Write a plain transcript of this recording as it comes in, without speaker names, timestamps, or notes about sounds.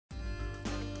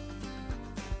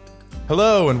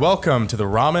Hello and welcome to the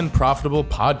Ramen Profitable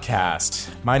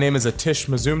Podcast. My name is Atish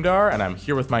Mazumdar and I'm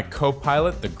here with my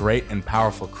co-pilot, the great and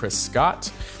powerful Chris Scott.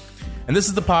 And this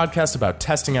is the podcast about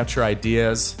testing out your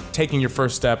ideas, taking your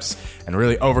first steps, and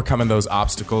really overcoming those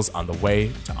obstacles on the way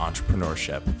to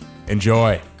entrepreneurship.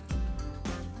 Enjoy.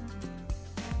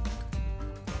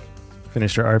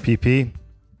 Finished your RPP?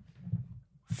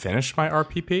 Finished my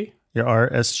RPP? Your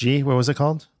RSG? What was it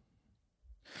called?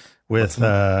 With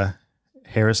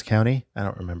Harris County? I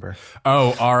don't remember.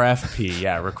 Oh, RFP.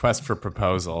 Yeah, request for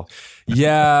proposal.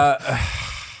 Yeah.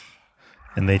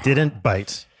 And they didn't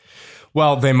bite.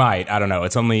 Well, they might. I don't know.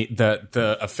 It's only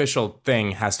the official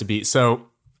thing has to be. So,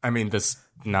 I mean, this,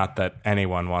 not that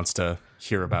anyone wants to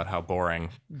hear about how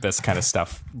boring this kind of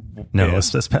stuff No,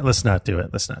 is. let's not do it.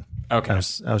 Let's not. Okay. I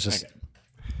was just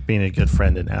being a good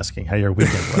friend and asking how your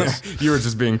weekend was. You were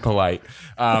just being polite.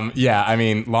 Yeah, I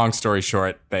mean, long story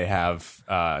short, they have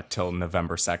till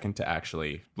November 2nd to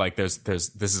actually, like, this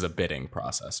is a bidding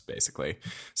process, basically.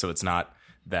 So it's not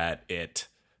that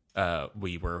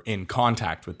we were in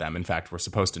contact with them. In fact, we're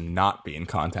supposed to not be in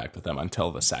contact with them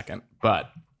until the 2nd.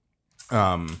 But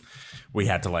we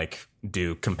had to, like,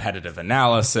 do competitive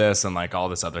analysis and, like, all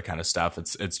this other kind of stuff.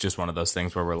 It's just one of those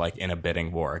things where we're, like, in a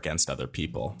bidding war against other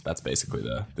people. That's basically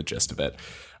the gist of it.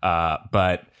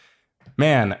 But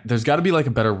man, there's got to be, like,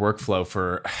 a better workflow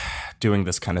for doing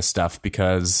this kind of stuff,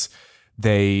 because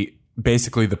the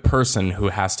person who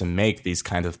has to make these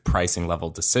kind of pricing level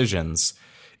decisions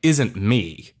isn't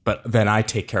me, but then I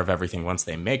take care of everything once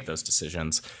they make those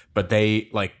decisions. But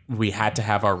we had to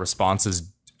have our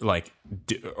responses, like,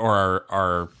 or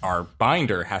our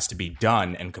binder has to be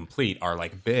done and complete, our,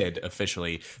 like, bid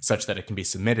officially, such that it can be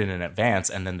submitted in advance,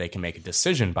 and then they can make a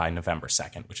decision by November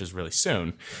 2nd, which is really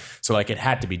soon. So, like, it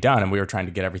had to be done, and we were trying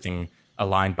to get everything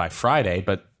aligned by Friday,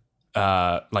 but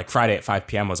like, Friday at 5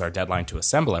 p.m. was our deadline to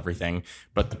assemble everything.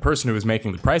 But the person who was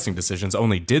making the pricing decisions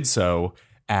only did so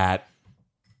at,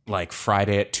 like,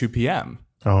 Friday at 2 p.m.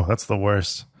 Oh, that's the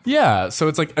worst. Yeah, so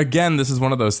it's like, again, this is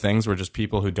one of those things where just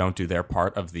people who don't do their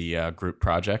part of the group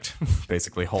project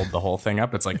basically hold the whole thing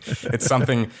up. It's like,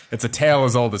 it's a tale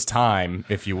as old as time,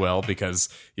 if you will, because,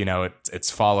 you know, it's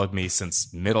followed me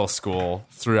since middle school,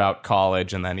 throughout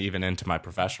college, and then even into my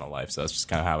professional life. So that's just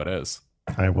kind of how it is.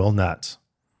 I will not.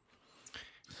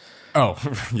 Oh,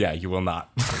 yeah, you will not.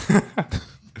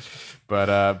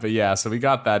 But yeah, so we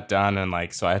got that done, and,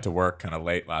 like, so I had to work kind of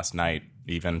late last night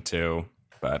even too,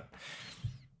 but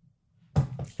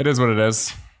it is what it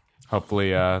is.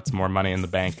 Hopefully it's more money in the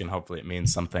bank, and hopefully it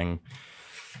means something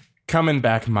coming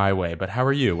back my way. But how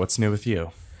are you? What's new with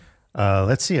you?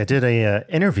 Let's see. I did a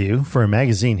interview for a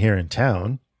magazine here in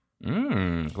town.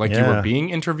 Like, you were being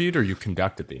interviewed, or you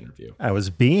conducted the interview? I was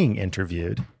being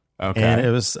interviewed. Okay. And it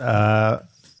was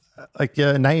like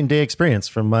a night and day experience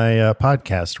from my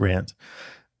podcast rant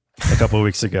a couple of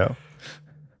weeks ago.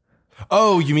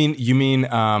 Oh, you mean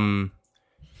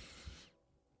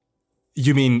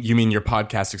your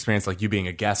podcast experience, like you being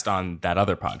a guest on that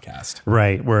other podcast?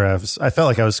 Right, where I felt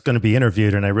like I was going to be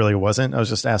interviewed, and I really wasn't. I was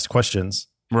just asked questions,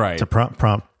 right, to prompt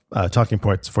talking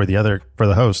points for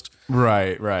the host.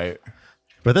 Right.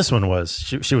 But this one was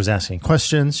she was asking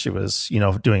questions. She was,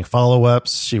 doing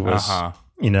follow-ups. She was,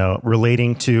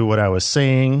 relating to what I was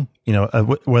saying.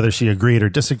 Whether she agreed or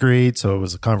disagreed. So it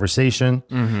was a conversation,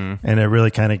 and it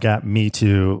really kind of got me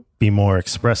to be more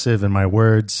expressive in my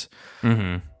words.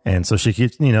 Mm-hmm. And so she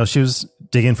was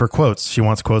digging for quotes. She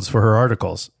wants quotes for her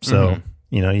articles. So,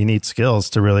 you need skills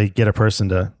to really get a person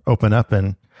to open up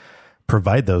and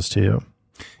provide those to you.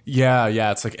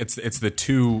 Yeah. It's like,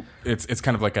 it's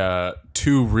kind of like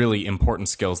two really important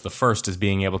skills. The first is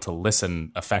being able to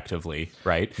listen effectively,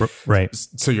 right? Right.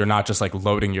 So you're not just, like,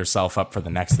 loading yourself up for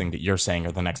the next thing that you're saying,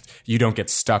 or you don't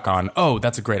get stuck on, oh,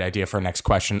 that's a great idea for a next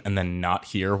question, and then not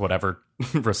hear whatever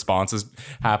response is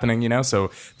happening,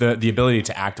 So the ability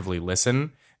to actively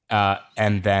listen,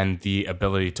 and then the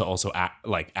ability to also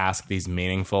ask these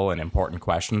meaningful and important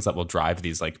questions that will drive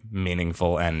these, like,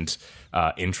 meaningful and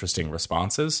interesting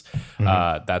responses.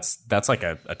 That's like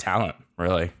a talent,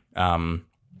 really.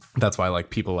 That's why, like,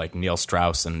 people like Neil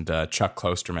Strauss and Chuck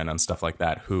Klosterman and stuff like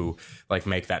that, who, like,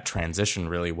 make that transition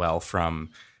really well from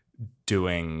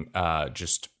doing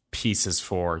just pieces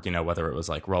for, whether it was,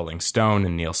 like, Rolling Stone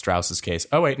in Neil Strauss's case.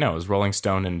 Oh, wait, no, it was Rolling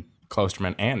Stone and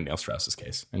Klosterman and Neil Strauss's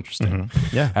case. Interesting.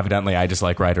 Yeah. Evidently, I just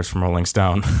like writers from Rolling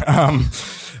Stone.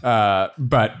 But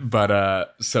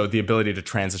so the ability to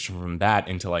transition from that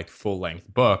into, like, full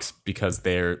length books, because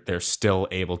they're still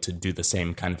able to do the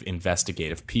same kind of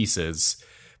investigative pieces,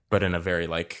 but in a very,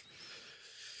 like,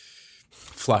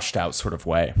 flushed out sort of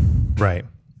way. Right.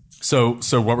 So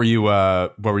what were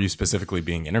you specifically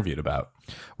being interviewed about?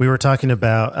 We were talking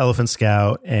about Elephant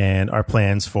Scout and our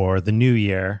plans for the new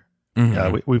year.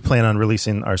 We plan on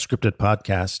releasing our scripted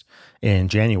podcast in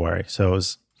January. So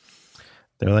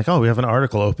they were like, oh, we have an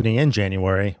article opening in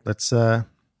January. Let's, do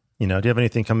you have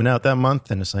anything coming out that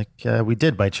month? And it's like, we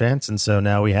did by chance. And so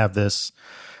now we have this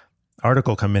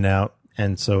article coming out.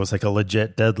 And so it's like a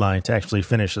legit deadline to actually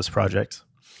finish this project.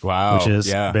 Wow. Which is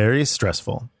very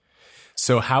stressful.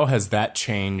 So how has that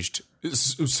changed?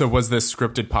 So was this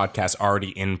scripted podcast already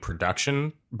in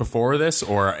production before this,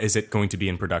 or is it going to be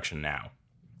in production now?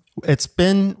 We've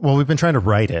been trying to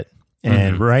write it,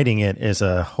 and writing it is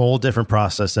a whole different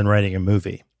process than writing a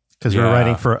movie, because we're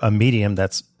writing for a medium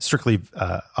that's strictly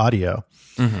audio,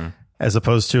 as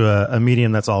opposed to a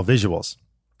medium that's all visuals.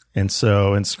 And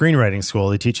so in screenwriting school,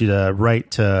 they teach you to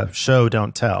write to show,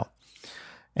 don't tell.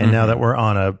 And now that we're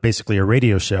on basically a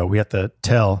radio show, we have to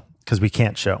tell because we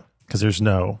can't show, because there's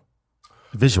no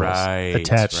visuals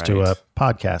attached to a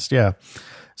podcast. Yeah.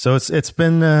 So it's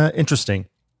been interesting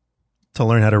to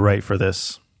learn how to write for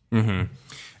this. And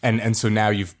so now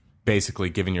you've basically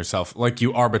given yourself, like,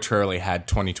 you arbitrarily had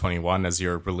 2021 as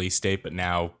your release date, but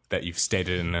now that you've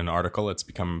stated in an article, it's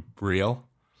become real.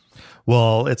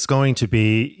 Well, it's going to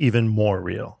be even more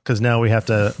real, because now we have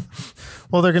to.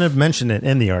 Well, they're going to mention it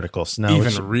in the articles. Now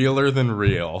even realer than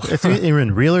real. It's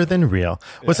even realer than real.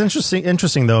 What's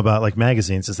interesting though about like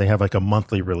magazines is they have like a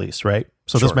monthly release, right?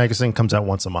 So this magazine comes out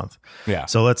once a month. Yeah.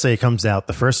 So let's say it comes out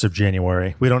the 1st of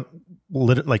January. We don't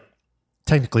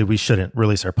technically we shouldn't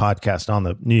release our podcast on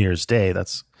the New Year's Day.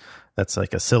 That's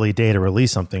like a silly day to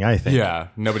release something, I think. Yeah.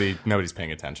 Nobody's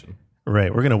paying attention.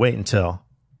 Right. We're going to wait until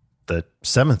the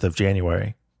 7th of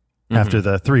January, after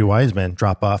the 3 wise men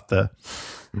drop off the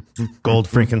gold,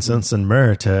 frankincense, and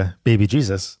myrrh to baby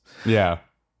Jesus. Yeah.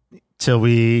 Till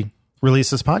we release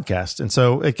this podcast. And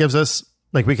so it gives us,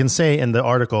 like we can say in the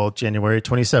article, January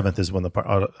 27th is when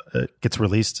it gets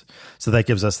released. So that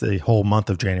gives us the whole month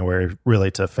of January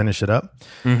really to finish it up.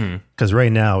 Because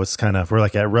right now it's we're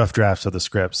like at rough drafts of the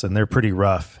scripts, and they're pretty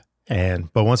rough.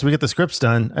 But once we get the scripts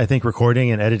done, I think recording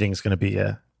and editing is going to be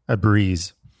a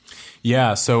breeze.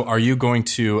 Yeah. So are you going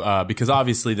to, because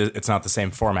obviously it's not the same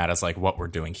format as like what we're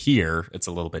doing here. It's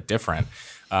a little bit different.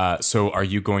 So are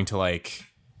you going to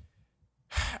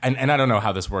and I don't know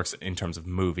how this works in terms of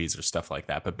movies or stuff like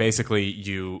that, but basically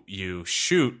you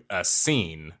shoot a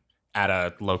scene at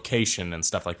a location and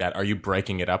stuff like that. Are you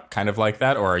breaking it up kind of like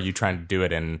that? Or are you trying to do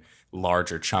it in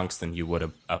larger chunks than you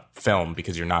would a film,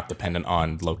 because you're not dependent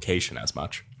on location as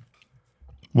much?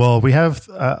 Well, we have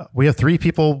 3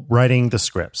 people writing the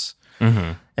scripts.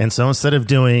 And so instead of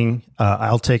doing,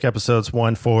 I'll take episodes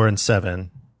 1, 4, and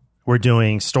 7, we're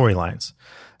doing storylines.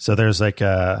 So there's like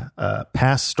a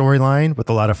past storyline with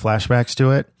a lot of flashbacks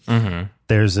to it.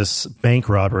 There's this bank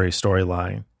robbery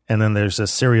storyline, and then there's a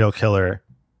serial killer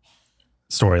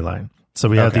storyline. So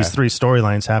we have these 3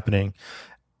 storylines happening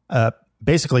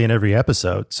basically in every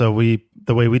episode. So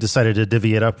the way we decided to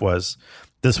divvy it up was,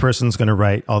 this person's going to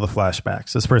write all the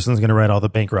flashbacks. This person's going to write all the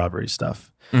bank robbery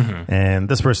stuff. And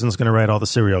this person's going to write all the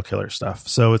serial killer stuff.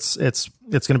 So it's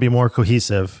going to be more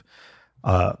cohesive.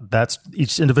 That's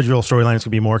each individual storyline is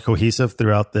going to be more cohesive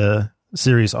throughout the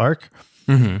series arc.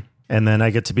 And then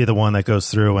I get to be the one that goes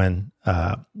through and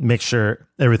make sure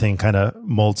everything kind of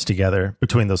molds together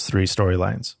between those 3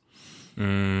 storylines.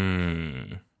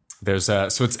 There's so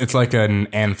it's like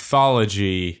an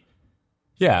anthology.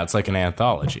 Yeah, it's like an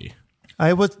anthology.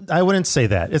 I wouldn't say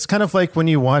that. It's kind of like when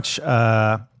you watch,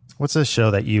 what's a show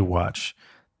that you watch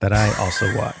that I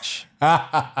also watch?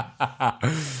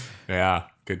 Yeah,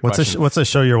 good question. What's a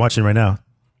show you're watching right now?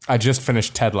 I just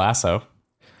finished Ted Lasso.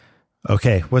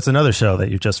 Okay, what's another show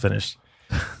that you just finished?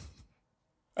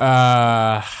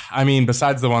 I mean,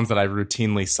 besides the ones that I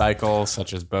routinely cycle,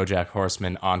 such as BoJack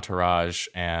Horseman, Entourage,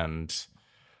 and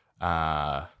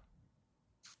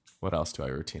what else do I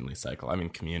routinely cycle? I mean,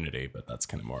 Community, but that's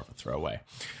kind of more of a throwaway.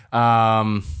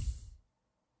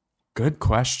 Good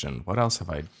question. What else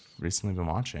have I recently been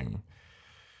watching?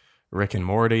 Rick and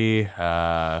Morty.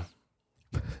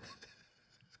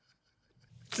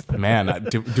 Man,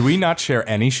 do we not share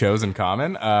any shows in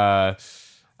common? We kind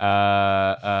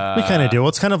of do. Well,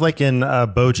 it's kind of like in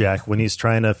BoJack when he's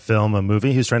trying to film a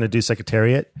movie. He's trying to do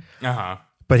Secretariat.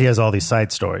 But he has all these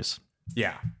side stories.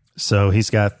 Yeah. So he's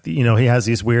got, he has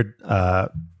these weird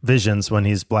visions when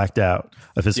he's blacked out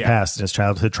of his past and his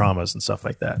childhood traumas and stuff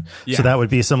like that. Yeah. So that would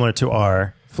be similar to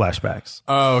our flashbacks.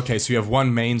 Oh, okay. So you have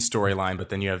one main storyline, but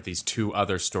then you have these 2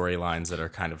 other storylines that are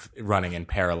kind of running in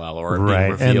parallel or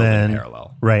being revealed in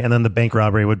parallel. Right. And then the bank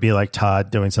robbery would be like Todd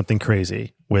doing something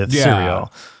crazy with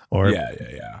cereal or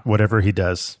whatever he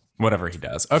does. Whatever he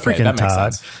does. Okay, Frickin' that makes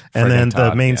Todd. sense. And then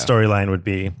Todd, the main storyline would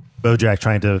be BoJack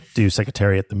trying to do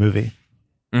Secretariat, the movie.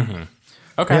 Mm-hmm.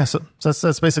 Okay. Yeah, so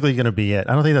that's basically going to be it.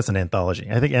 I don't think that's an anthology.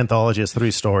 I think anthology is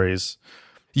 3 stories.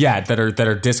 Yeah, that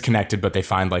are disconnected, but they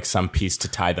find like some piece to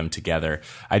tie them together.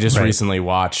 I just recently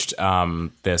watched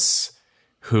this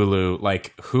Hulu.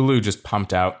 Like Hulu just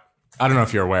pumped out. I don't know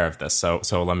if you're aware of this, so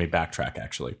let me backtrack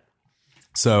actually.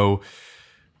 So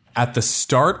at the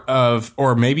start of,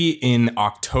 or maybe in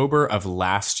October of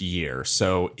last year,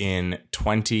 so in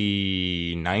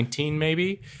 2019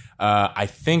 maybe, I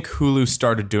think Hulu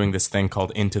started doing this thing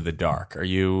called Into the Dark. Are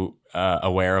you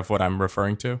aware of what I'm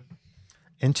referring to?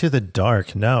 Into the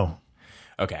Dark? No.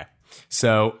 Okay.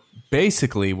 So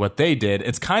basically what they did,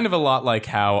 it's kind of a lot like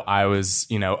how I was,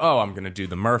 I'm going to do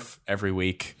the Murph every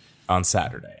week on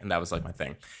Saturday. And that was like my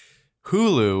thing.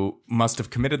 Hulu must have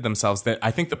committed themselves that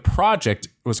I think the project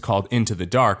was called Into the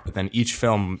Dark, but then each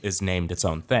film is named its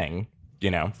own thing,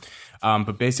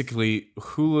 But basically,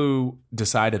 Hulu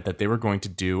decided that they were going to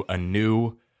do a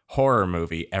new horror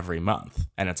movie every month.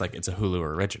 And it's a Hulu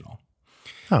original.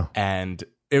 Oh. And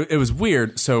it was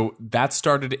weird. So that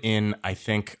started in, I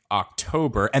think,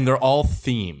 October. And they're all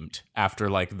themed after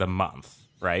like the month,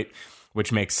 right?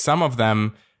 Which makes some of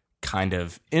them kind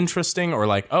of interesting or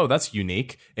like, oh, that's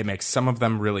unique. It makes some of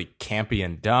them really campy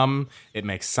and dumb. It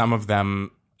makes some of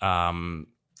them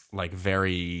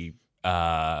very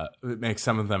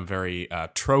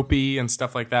tropey and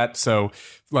stuff like that. So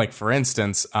like, for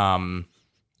instance,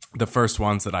 the first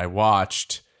ones that I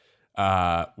watched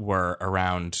were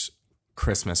around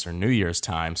Christmas or New Year's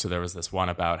time. So there was this one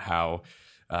about how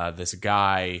this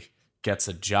guy gets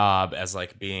a job as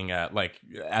like being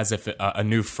as if a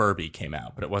new Furby came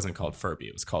out, but it wasn't called Furby.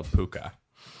 It was called Puka.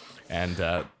 And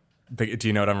do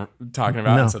you know what I'm talking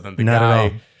about? No, so then the not at all.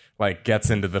 guy like gets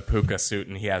into the Puka suit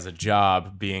and he has a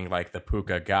job being like the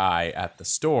Puka guy at the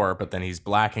store, but then he's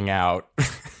blacking out.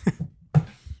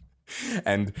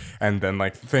 And then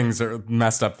like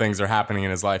messed up things are happening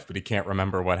in his life, but he can't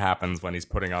remember what happens when he's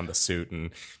putting on the suit,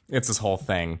 and it's this whole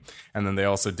thing. And then they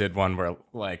also did one where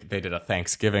like they did a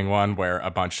Thanksgiving one where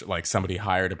somebody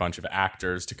hired a bunch of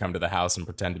actors to come to the house and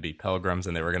pretend to be pilgrims,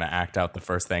 and they were going to act out the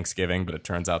first Thanksgiving, but it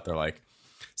turns out they're like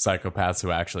psychopaths who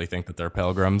actually think that they're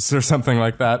pilgrims or something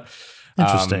like that.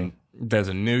 Interesting. There's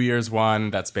a New Year's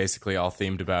one that's basically all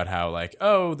themed about how like,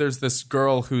 oh, there's this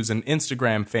girl who's an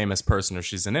Instagram famous person, or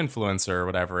she's an influencer or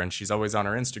whatever, and she's always on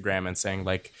her Instagram and saying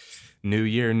like new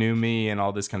year, new me and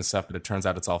all this kind of stuff, but it turns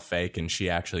out it's all fake and she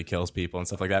actually kills people and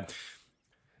stuff like that.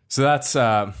 So that's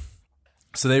so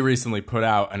they recently put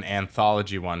out an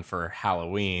anthology one for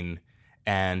Halloween,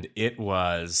 and it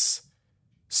was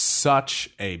such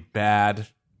a bad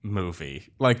movie.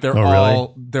 Like they're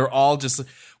all just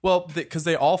because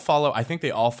they all follow. I think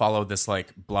they all follow this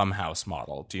like Blumhouse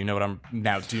model. Do you know what I'm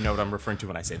referring to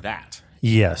when I say that?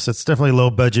 Yes, it's definitely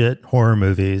low budget horror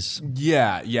movies.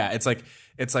 Yeah. It's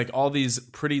like all these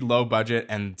pretty low budget,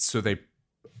 and so they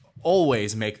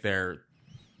always make their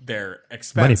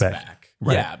expense back.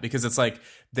 Right. Yeah, because it's like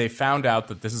they found out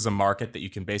that this is a market that you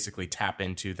can basically tap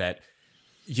into. That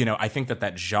I think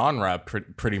that genre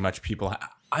pretty much people.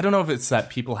 I don't know if it's that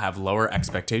people have lower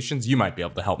expectations. You might be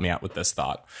able to help me out with this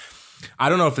thought. I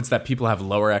don't know if it's that people have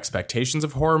lower expectations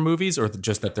of horror movies, or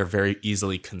just that they're very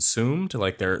easily consumed.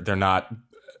 Like they're not,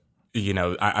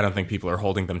 I don't think people are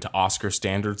holding them to Oscar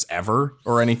standards ever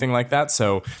or anything like that.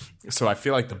 So I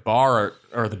feel like the bar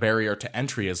or the barrier to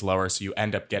entry is lower. So you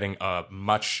end up getting a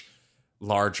much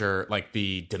larger, like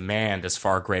the demand is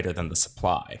far greater than the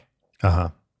supply.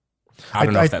 Uh-huh. I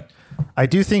don't know if that... I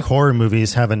do think horror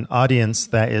movies have an audience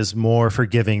that is more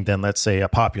forgiving than, let's say, a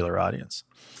popular audience.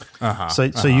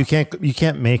 So you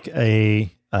can't make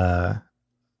a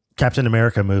Captain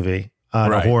America movie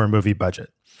on a horror movie budget,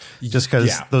 just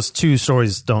because those two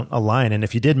stories don't align. And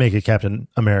if you did make a Captain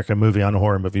America movie on a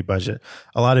horror movie budget,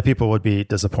 a lot of people would be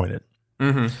disappointed.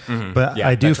 But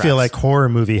I do feel like horror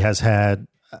movie has had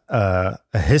a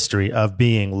history of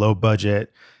being low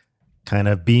budget, kind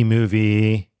of B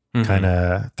movie. Kind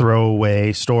of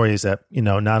throwaway stories that,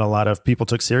 not a lot of people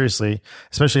took seriously,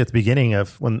 especially at the beginning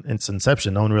of when its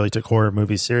inception. No one really took horror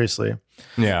movies seriously.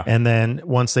 Yeah. And then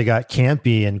once they got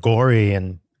campy and gory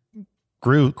and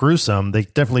gruesome, they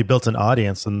definitely built an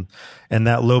audience, and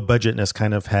that low budgetness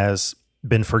kind of has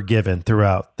been forgiven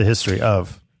throughout the history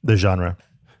of the genre.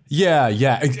 Yeah,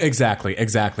 exactly.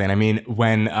 And I mean,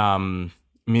 when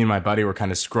me and my buddy were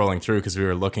kind of scrolling through because we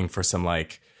were looking for some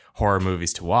like horror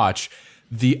movies to watch,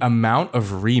 the amount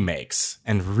of remakes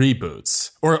and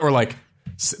reboots, or like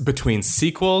between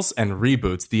sequels and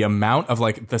reboots, the amount of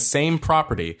like the same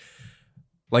property,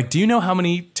 Like, do you know how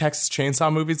many Texas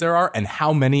Chainsaw movies there are and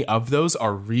how many of those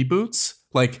are reboots?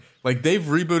 Like they've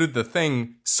rebooted the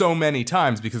thing so many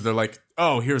times because they're like,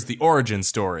 oh, here's the origin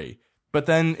story. But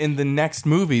then in the next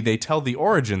movie, they tell the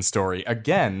origin story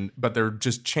again, but they're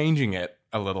just changing it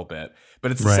a little bit.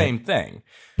 But it's the same thing.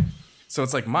 So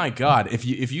it's like, my God, if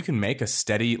you can make a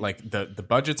steady, like the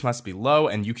budgets must be low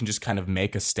and you can just kind of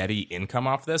make a steady income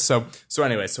off this. So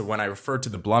anyway, so when I refer to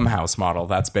the Blumhouse model,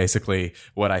 that's basically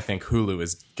what I think Hulu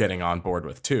is getting on board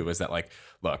with too, is that like,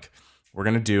 look, we're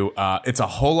going to do, it's a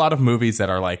whole lot of movies that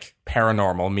are like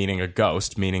paranormal, meaning a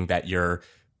ghost, meaning that you're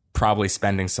probably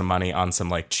spending some money on some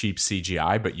like cheap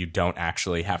CGI, but you don't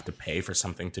actually have to pay for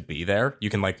something to be there. You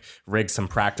can like rig some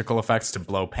practical effects to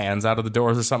blow pans out of the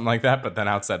doors or something like that. But then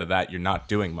outside of that, you're not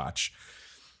doing much.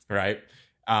 Right.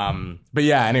 But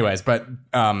yeah, anyways, but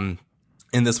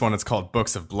in this one, it's called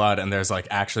Books of Blood. And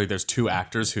there's two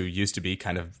actors who used to be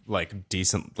kind of like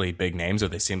decently big names, or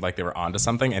they seemed like they were onto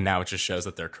something. And now it just shows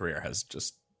that their career has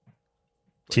just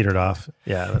teetered off.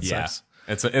 Yeah. That sucks.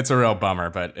 It's a real bummer,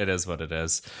 but it is what it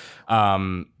is.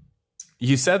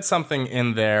 You said something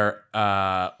in there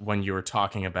when you were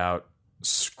talking about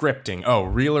scripting. Oh,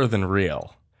 Realer Than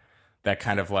Real. That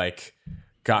kind of like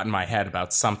got in my head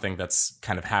about something that's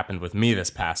kind of happened with me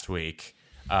this past week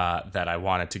that I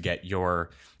wanted to get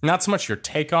not so much your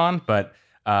take on, but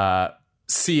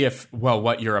see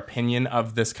what your opinion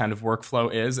of this kind of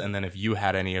workflow is, and then if you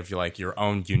had any of your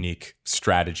own unique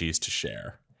strategies to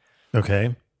share.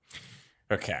 Okay.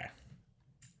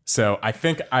 So I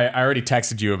think I already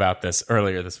texted you about this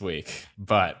earlier this week,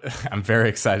 but I'm very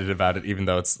excited about it, even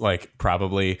though it's like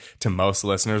probably to most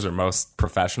listeners or most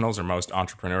professionals or most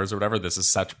entrepreneurs or whatever, this is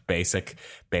such basic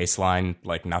baseline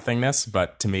like nothingness,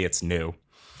 but to me it's new,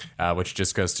 which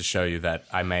just goes to show you that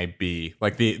I may be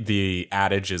like the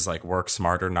adage is like work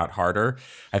smarter, not harder.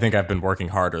 I think I've been working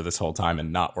harder this whole time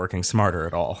and not working smarter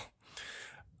at all.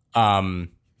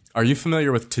 Are you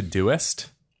familiar with Todoist?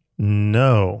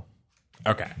 No.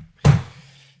 Okay.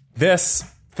 This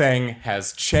thing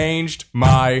has changed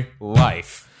my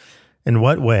life. In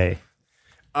what way?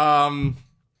 And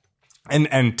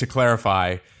to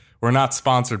clarify, we're not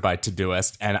sponsored by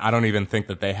Todoist, and I don't even think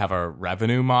that they have a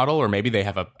revenue model, or maybe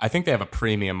I think they have a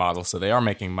premium model, so they are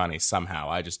making money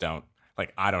somehow. I just don't,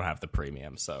 I don't have the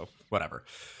premium, so whatever.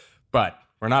 But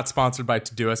we're not sponsored by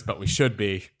Todoist, but we should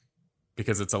be,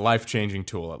 because it's a life-changing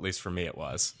tool, at least for me it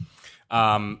was.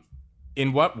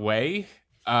 In what way?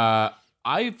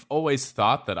 I've always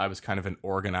thought that I was kind of an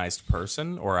organized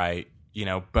person,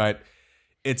 but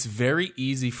it's very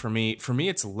easy for me. For me,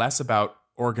 it's less about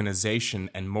organization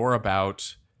and more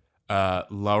about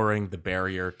lowering the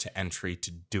barrier to entry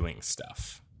to doing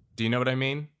stuff. Do you know what I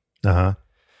mean? Uh-huh.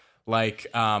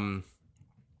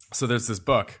 So there's this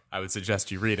book. I would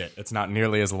suggest you read it. It's not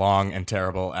nearly as long and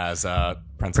terrible as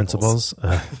Principles.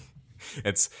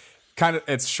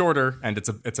 It's shorter and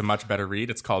it's a much better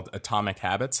read. It's called Atomic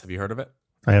Habits. Have you heard of it?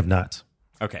 I have not.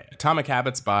 Okay. Atomic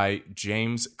Habits by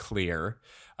James Clear.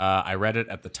 I read it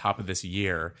at the top of this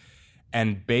year.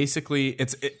 And basically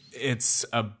it's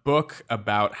a book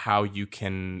about how you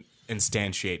can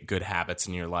instantiate good habits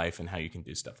in your life and how you can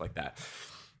do stuff like that.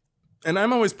 And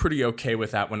I'm always pretty okay with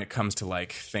that when it comes to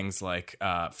like things like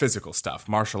physical stuff,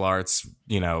 martial arts,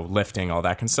 lifting, all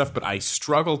that kind of stuff. But I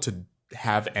struggle to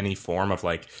have any form of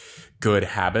like good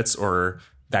habits or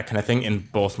that kind of thing in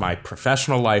both my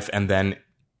professional life and then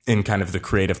in kind of the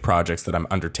creative projects that I'm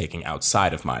undertaking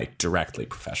outside of my directly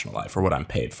professional life or what I'm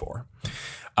paid for.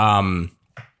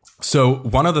 So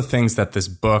one of the things that this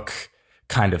book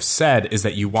kind of said is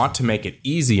that you want to make it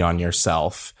easy on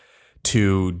yourself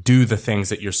to do the things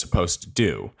that you're supposed to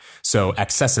do. So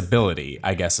accessibility,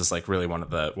 I guess, is like really one of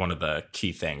the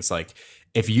key things. Like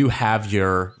if you have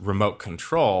your remote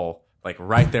control like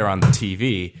right there on the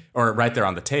TV or right there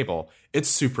on the table, it's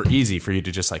super easy for you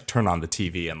to just like turn on the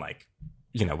TV and like,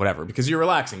 whatever, because you're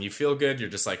relaxing, you feel good. You're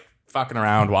just like fucking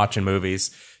around, watching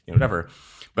movies, whatever.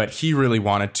 But he really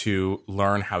wanted to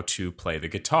learn how to play the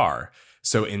guitar.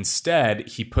 So instead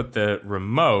he put the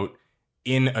remote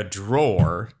in a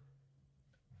drawer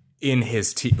in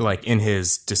his in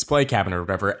his display cabinet or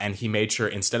whatever, and he made sure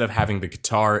instead of having the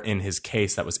guitar in his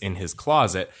case that was in his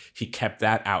closet, he kept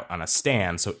that out on a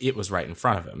stand so it was right in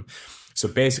front of him. So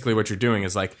basically what you're doing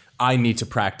is like, I need to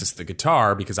practice the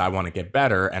guitar because I want to get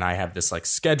better, and I have this like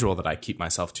schedule that I keep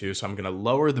myself to, so I'm going to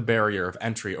lower the barrier of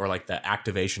entry or like the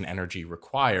activation energy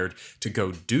required to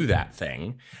go do that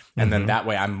thing. And then that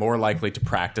way I'm more likely to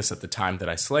practice at the time that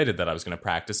I slated that I was going to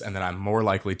practice, and then I'm more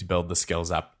likely to build the skills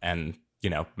up and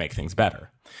make things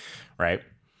better, right?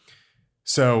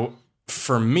 So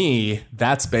for me,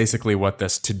 that's basically what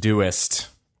this Todoist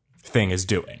thing is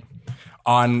doing.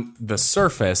 On the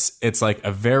surface, it's like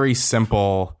a very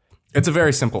simple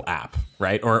app,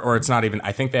 right? Or it's not even,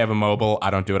 I think they have a mobile.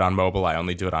 I don't do it on mobile. I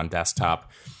only do it on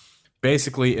desktop.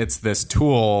 Basically, it's this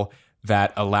tool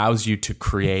that allows you to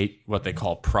create what they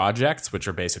call projects, which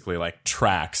are basically like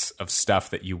tracks of stuff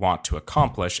that you want to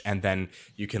accomplish. And then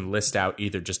you can list out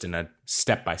either just in a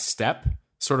step-by-step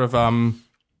sort of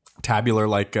tabular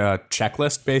like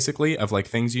checklist, basically, of like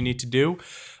things you need to do.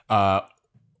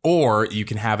 Or you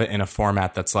can have it in a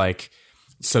format that's like,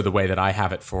 so the way that I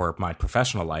have it for my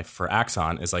professional life for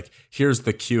Axon is like, here's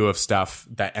the queue of stuff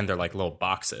that, and they're like little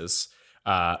boxes.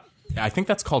 I think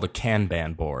that's called a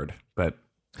Kanban board, but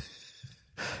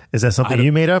is that something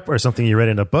you made up or something you read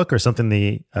in a book or something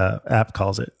the app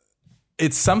calls it?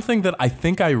 It's something that I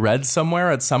think I read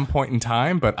somewhere at some point in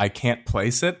time, but I can't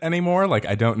place it anymore. Like,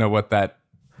 I don't know what that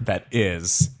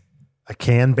is. A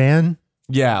Kanban?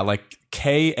 Yeah, like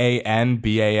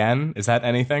Kanban. Is that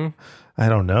anything? I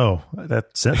don't know.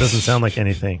 That doesn't sound like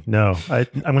anything. No, I'm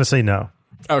going to say no.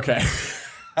 Okay.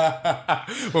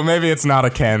 Well, maybe it's not a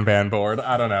Kanban board.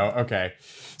 I don't know. Okay.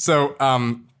 So,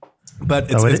 but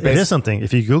it is something.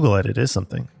 If you Google it, it is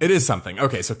something. It is something.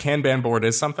 Okay. So Kanban board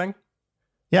is something?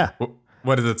 Yeah.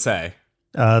 What does it say?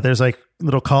 There's like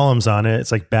little columns on it.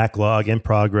 It's like backlog, in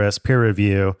progress, peer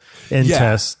review, in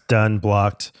test, done,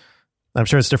 blocked. I'm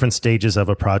sure it's different stages of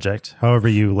a project, however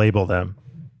you label them.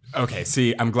 Okay,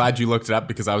 see, I'm glad you looked it up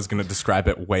because I was going to describe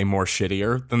it way more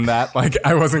shittier than that. Like,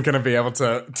 I wasn't going to be able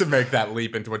to make that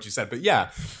leap into what you said. But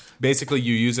yeah, basically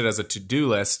you use it as a to-do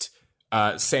list,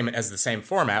 same as the same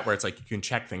format where it's like you can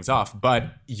check things off, but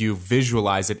you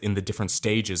visualize it in the different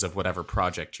stages of whatever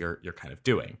project you're kind of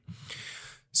doing.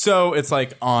 So it's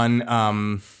like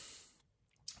on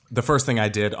the first thing I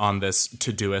did on this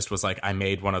Todoist was like I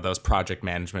made one of those project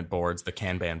management boards, the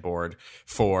Kanban board,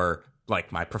 for like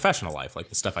my professional life, like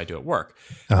the stuff I do at work.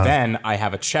 Uh-huh. Then I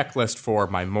have a checklist for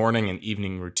my morning and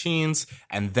evening routines,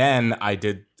 and then I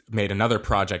made another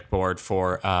project board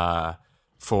for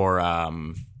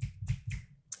Flowroll.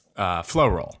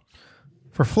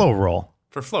 For Flowroll.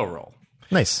 For Flowroll.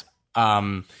 Nice.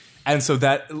 And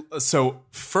so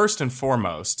first and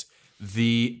foremost,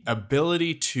 the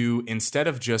ability to, instead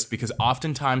of just, because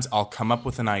oftentimes I'll come up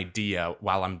with an idea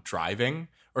while I'm driving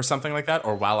or something like that,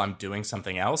 or while I'm doing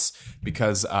something else,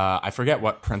 because I forget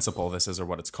what principle this is or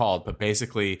what it's called, but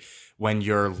basically when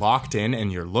you're locked in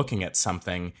and you're looking at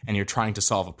something and you're trying to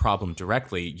solve a problem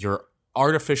directly, you're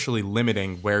artificially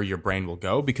limiting where your brain will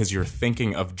go because you're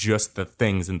thinking of just the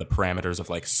things in the parameters of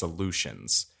like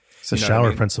solutions. It's a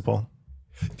shower principle.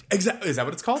 Exactly. Is that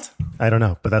what it's called? I don't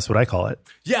know, but that's what I call it.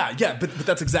 Yeah, but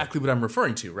that's exactly what I'm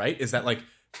referring to, right? Is that like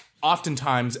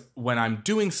oftentimes when I'm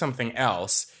doing something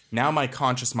else, now my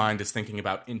conscious mind is thinking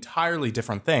about entirely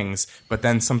different things, but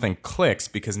then something clicks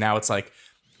because now it's like,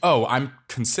 oh, I'm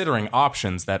considering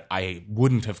options that I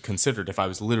wouldn't have considered if I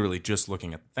was literally just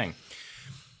looking at the thing.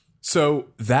 So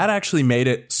that actually made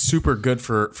it super good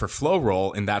for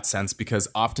Flowroll in that sense, because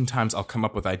oftentimes I'll come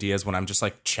up with ideas when I'm just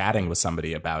like chatting with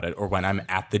somebody about it, or when I'm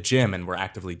at the gym and we're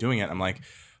actively doing it. I'm like,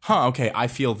 okay, I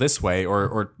feel this way,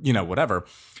 or you know, whatever.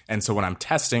 And so when I'm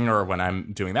testing or when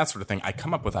I'm doing that sort of thing, I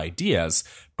come up with ideas,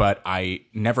 but I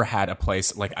never had a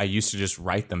place, like I used to just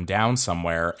write them down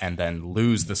somewhere and then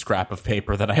lose the scrap of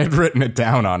paper that I had written it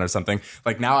down on or something.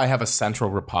 Like now I have a central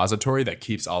repository that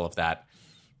keeps all of that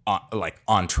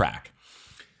on track.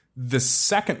 The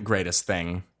second greatest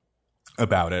thing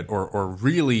about it, or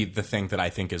really the thing that I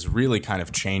think is really kind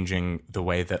of changing the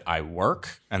way that I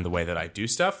work and the way that I do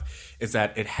stuff, is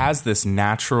that it has this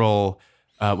natural,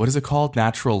 what is it called?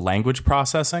 Natural language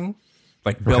processing,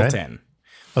 like built in.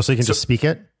 Oh, so you can just speak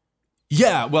it?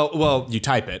 Yeah, well, you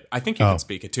type it. I think you can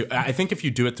speak it too. I think if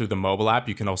you do it through the mobile app,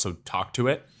 you can also talk to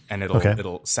it, and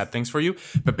it'll set things for you.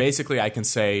 But basically, I can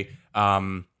say,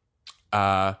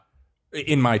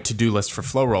 in my to-do list for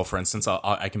Flowroll, for instance,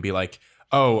 I can be like,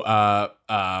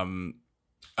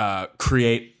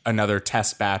 create another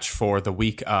test batch for the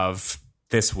week of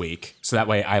this week. So that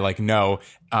way I like know,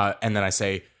 and then I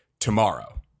say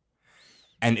tomorrow.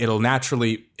 And it'll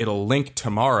link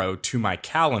tomorrow to my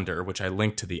calendar, which I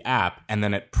link to the app, and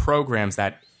then it programs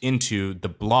that into the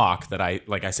block that I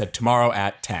said, tomorrow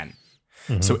at 10.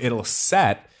 Mm-hmm. So it'll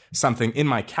set something in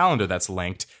my calendar that's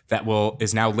linked that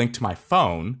is now linked to my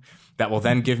phone, that will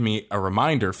then give me a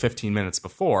reminder 15 minutes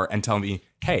before and tell me,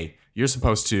 hey, you're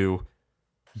supposed to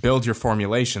build your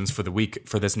formulations for the week,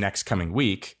 for this next coming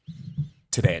week,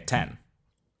 today at 10.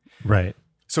 Right.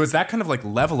 So it's that kind of like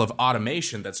level of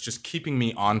automation that's just keeping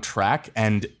me on track.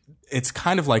 And it's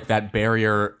kind of like that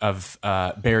barrier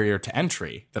to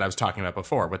entry that I was talking about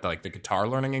before with like the guitar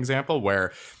learning example,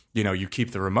 where you know, you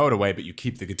keep the remote away, but you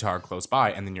keep the guitar close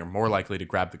by, and then you're more likely to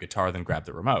grab the guitar than grab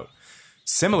the remote.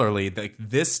 Similarly, like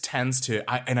this tends to,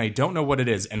 and I don't know what it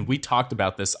is, and we talked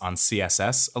about this on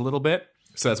CSS a little bit,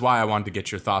 so that's why I wanted to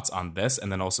get your thoughts on this,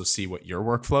 and then also see what your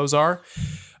workflows are.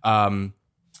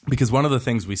 Because one of the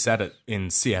things we said in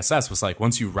CSS was like,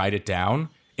 once you write it down,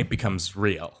 it becomes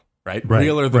real, right?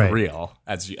 Realer than real,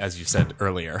 as you said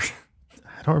earlier.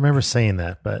 I don't remember saying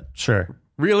that, but sure.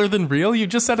 Realer than real? You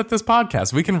just said it this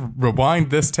podcast. We can rewind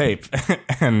this tape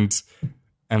and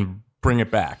bring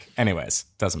it back. Anyways,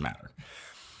 doesn't matter.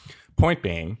 Point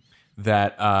being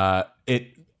that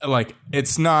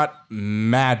it's not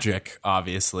magic,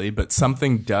 obviously, but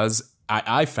something does.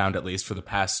 I found, at least for the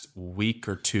past week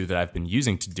or two that I've been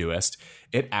using Todoist,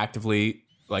 it actively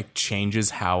like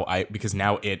changes how because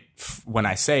now when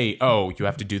I say, oh, you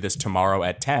have to do this tomorrow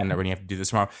at 10, or when you have to do this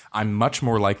tomorrow, I'm much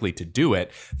more likely to do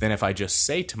it than if I just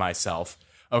say to myself,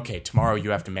 okay, tomorrow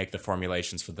you have to make the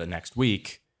formulations for the next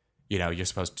week. You know, you're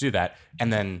supposed to do that.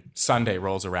 And then Sunday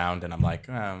rolls around and I'm like,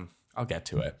 I'll get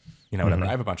to it. You know, whatever. I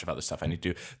have a bunch of other stuff I need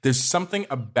to do. There's something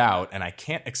about, and I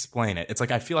can't explain it. It's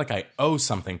like I feel like I owe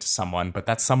something to someone, but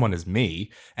that someone is me.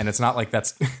 And it's not like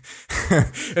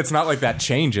it's not like that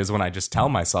changes when I just tell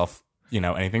myself, you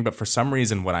know, anything. But for some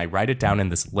reason, when I write it down in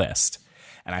this list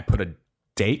and I put a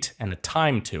date and a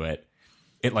time to it,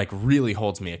 it like really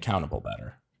holds me accountable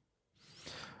better.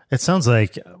 It sounds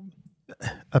like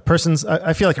I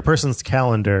feel like a person's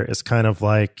calendar is kind of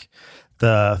like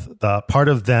the part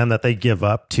of them that they give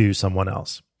up to someone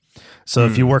else. So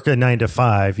if you work a 9 to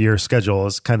 5, your schedule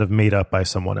is kind of made up by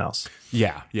someone else.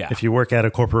 Yeah, yeah. If you work at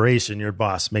a corporation, your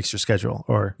boss makes your schedule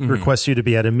or requests you to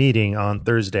be at a meeting on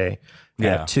Thursday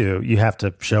at 2. You have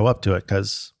to show up to it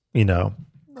because, you know,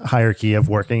 hierarchy of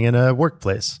working in a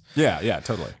workplace. Yeah,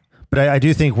 totally. But I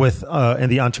do think with in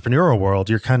the entrepreneurial world,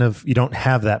 you don't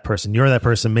have that person. You're that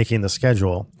person making the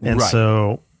schedule. And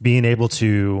so being able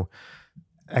to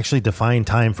actually define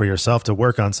time for yourself to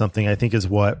work on something, I think is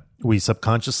what we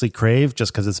subconsciously crave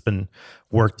just because it's been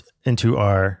worked into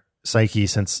our psyche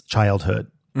since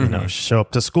childhood. You know, show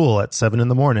up to school at 7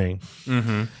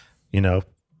 a.m, you know,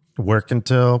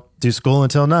 do school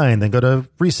until 9, then go to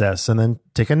recess and then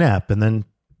take a nap. And then,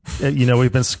 you know,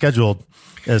 we've been scheduled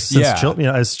as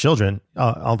children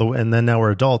all the way. And then now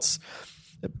we're adults.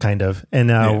 Kind of. And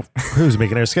now who's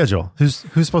making our schedule? Who's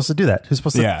supposed to do that?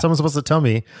 Someone's supposed to tell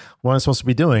me what I'm supposed to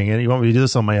be doing. And you want me to do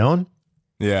this on my own?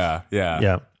 Yeah.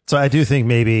 So I do think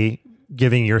maybe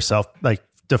giving yourself, like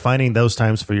defining those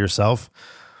times for yourself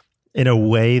in a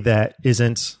way that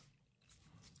isn't,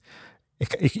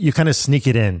 you kind of sneak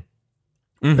it in.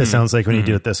 It sounds like when you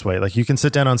do it this way, like you can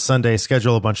sit down on Sunday,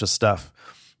 schedule a bunch of stuff.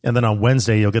 And then on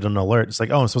Wednesday, you'll get an alert. It's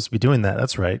like, oh, I'm supposed to be doing that.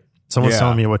 That's right. Someone's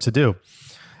telling me what to do.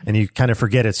 And you kind of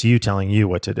forget it's you telling you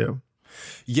what to do.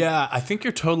 Yeah, I think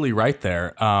you're totally right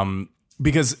there.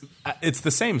 Because it's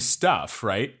the same stuff,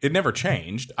 right? It never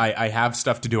changed. I have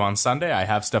stuff to do on Sunday. I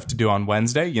have stuff to do on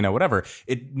Wednesday, you know, whatever.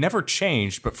 It never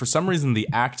changed. But for some reason, the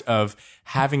act of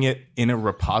having it in a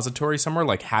repository somewhere,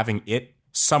 like having it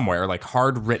somewhere, like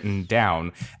hard written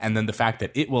down, and then the fact that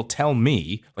it will tell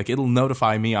me, like it'll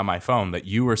notify me on my phone that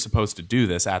you were supposed to do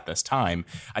this at this time.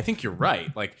 I think you're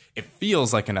right. Like it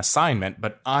feels like an assignment,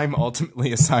 but I'm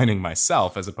ultimately assigning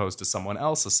myself as opposed to someone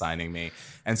else assigning me.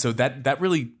 And so that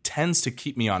really tends to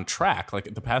keep me on track.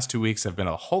 Like the past 2 weeks have been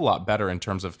a whole lot better in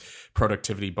terms of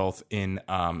productivity, both in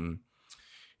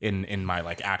my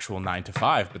like actual 9 to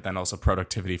 5, but then also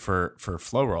productivity for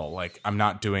Flowroll. Like I'm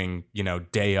not doing, you know,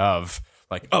 day of,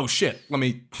 like, oh shit, let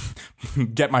me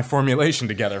get my formulation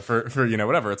together for you know,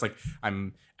 whatever. It's like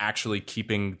I'm actually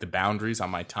keeping the boundaries on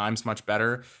my times much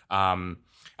better. I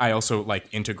also like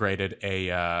integrated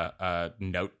a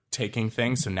note-taking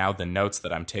thing. So now the notes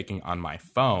that I'm taking on my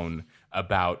phone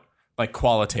about like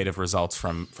qualitative results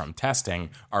from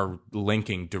testing are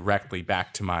linking directly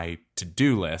back to my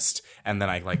to-do list. And then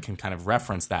I like can kind of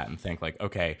reference that and think like,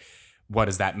 okay, what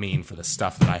does that mean for the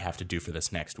stuff that I have to do for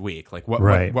this next week? Like what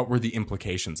were the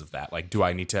implications of that? Like, do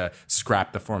I need to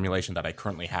scrap the formulation that I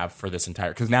currently have for this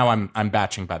entire, cause now I'm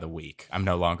batching by the week. I'm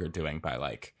no longer doing by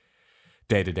like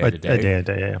day to day.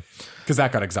 Yeah. Cause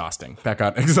that got exhausting.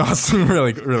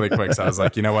 Really, really quick. So I was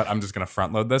like, you know what? I'm just going to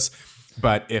front load this.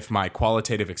 But if my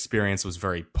qualitative experience was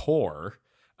very poor,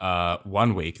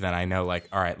 1 week, then I know like,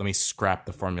 all right, let me scrap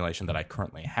the formulation that I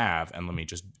currently have. And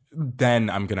then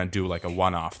I'm going to do like a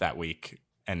one-off that week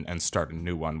and start a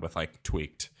new one with like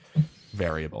tweaked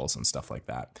variables and stuff like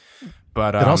that.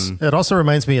 But it also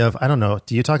reminds me of, I don't know,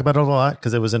 do you talk about it a lot?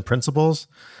 Because it was in Principles,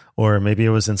 or maybe it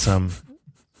was in some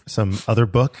other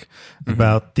book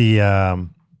about the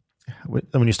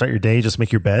when you start your day, just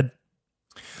make your bed.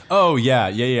 Oh yeah.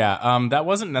 That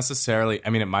wasn't necessarily. I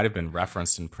mean, it might have been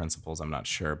referenced in Principles. I'm not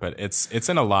sure, but it's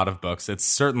in a lot of books. It's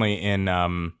certainly in.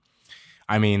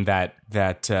 I mean that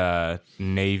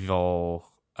naval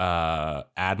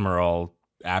admiral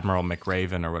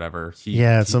McRaven or whatever.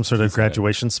 Some sort of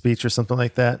graduation speech or something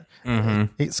like that.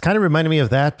 Mm-hmm. It's kind of reminding me of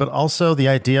that, but also the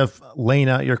idea of laying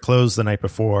out your clothes the night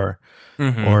before,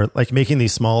 or like making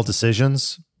these small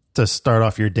decisions to start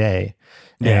off your day.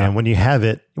 Yeah. And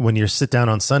when you sit down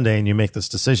on Sunday and you make this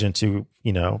decision to,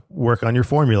 work on your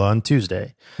formula on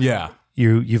Tuesday. Yeah.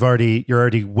 You're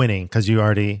already winning because you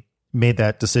already made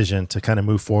that decision to kind of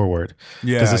move forward.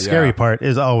 Yeah. Because the scary part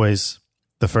is always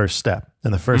the first step.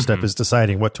 And the first step is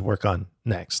deciding what to work on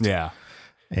next. Yeah.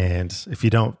 And I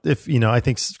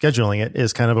think scheduling it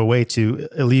is kind of a way to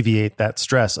alleviate that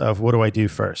stress of what do I do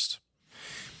first?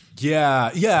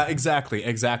 Yeah, exactly,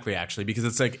 actually, because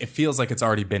it's like, it feels like it's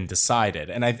already been decided.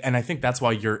 And I think that's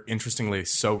why you're interestingly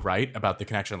so right about the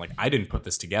connection. Like, I didn't put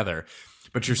this together,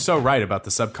 but you're so right about the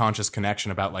subconscious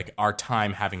connection about like our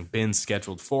time having been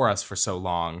scheduled for us for so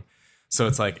long. So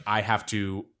it's like, I have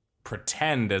to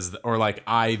pretend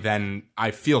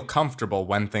I feel comfortable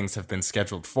when things have been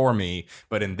scheduled for me.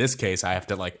 But in this case, I have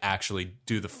to like actually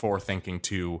do the forethought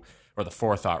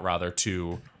rather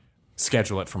to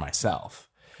schedule it for myself.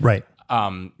 Right.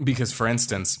 Because, for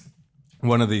instance,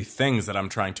 one of the things that I'm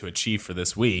trying to achieve for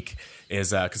this week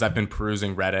is because I've been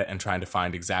perusing Reddit and trying to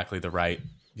find exactly the right,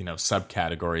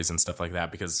 subcategories and stuff like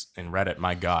that. Because in Reddit,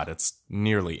 my God, it's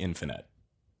nearly infinite.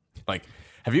 Like,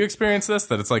 have you experienced this?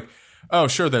 That it's like, oh,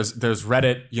 sure, there's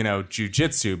Reddit,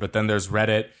 jujitsu, but then there's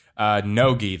Reddit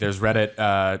nogi. There's Reddit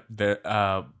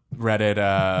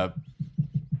Reddit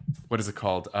what is it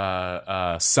called?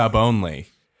 Sub only.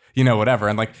 Whatever.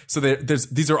 And like, so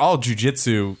these are all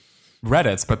jujitsu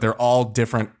Reddits, but they're all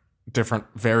different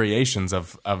variations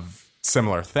of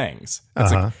similar things.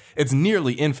 It's like, it's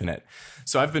nearly infinite.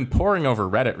 So I've been poring over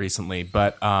Reddit recently,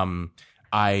 but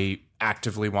I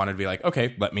actively wanted to be like,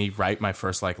 okay, let me write my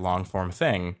first like long form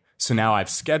thing. So now I've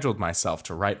scheduled myself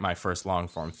to write my first long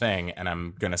form thing, and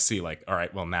I'm going to see like, all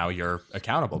right, well, now you're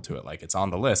accountable to it. Like, it's on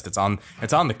the list. It's on the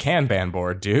Kanban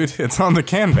board, dude. It's on the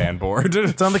Kanban board.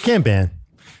 It's on the Kanban.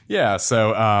 Yeah,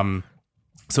 so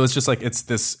it's just like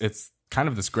it's kind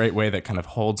of this great way that kind of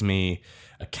holds me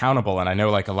accountable. And I know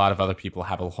like a lot of other people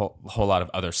have a whole lot of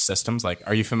other systems. Like,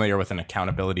 are you familiar with an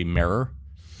accountability mirror?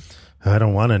 I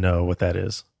don't want to know what that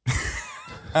is.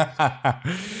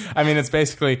 I mean, it's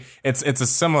basically it's a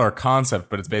similar concept,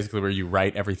 but it's basically where you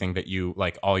write everything that you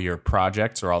like, all your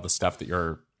projects or all the stuff that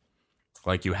you're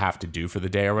like you have to do for the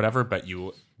day or whatever, but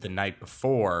you the night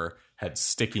before had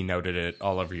sticky noted it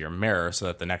all over your mirror so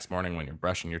that the next morning when you're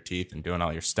brushing your teeth and doing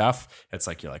all your stuff, it's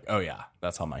like you're like, oh yeah,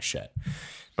 that's all my shit.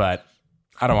 But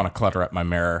I don't want to clutter up my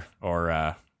mirror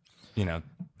or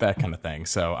that kind of thing.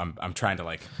 So I'm trying to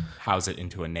like house it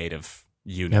into a native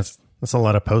unit. That's a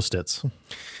lot of Post-its.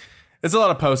 It's a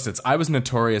lot of Post-its. I was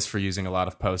notorious for using a lot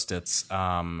of Post-its.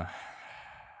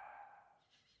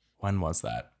 When was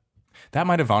that? That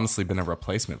might have honestly been a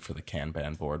replacement for the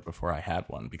Kanban board before I had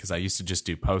one, because I used to just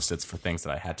do Post-its for things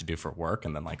that I had to do for work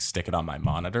and then like stick it on my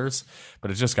monitors. But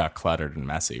it just got cluttered and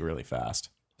messy really fast.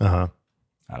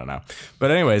 I don't know.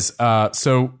 But anyways,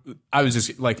 so I was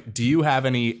just like, do you have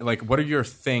any, like, what are your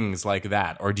things like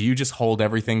that? Or do you just hold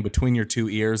everything between your two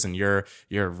ears and you're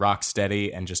rock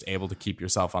steady and just able to keep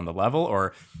yourself on the level?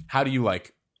 Or how do you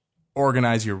like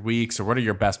organize your weeks, or what are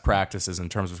your best practices in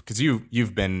terms of, because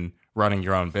you've been running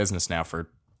your own business now for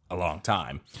a long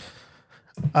time.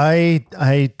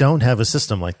 I don't have a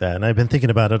system like that. And I've been thinking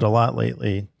about it a lot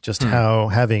lately, just how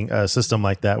having a system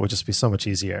like that would just be so much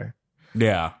easier.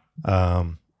 Yeah.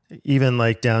 Even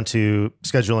like down to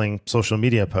scheduling social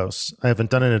media posts. I haven't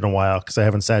done it in a while because I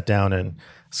haven't sat down and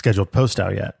scheduled post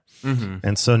out yet. Mm-hmm.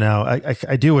 And so now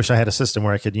I do wish I had a system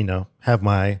where I could, have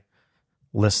my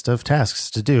list of tasks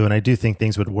to do. And I do think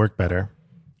things would work better.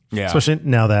 Yeah. Especially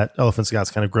now that Elephant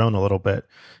Scout's kind of grown a little bit.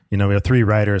 We have 3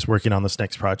 writers working on this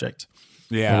next project.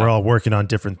 Yeah. And we're all working on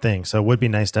different things. So it would be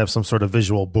nice to have some sort of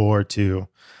visual board to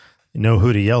know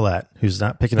who to yell at, who's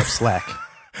not picking up slack.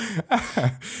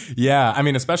 Yeah. I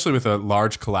mean, especially with a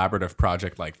large collaborative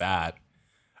project like that,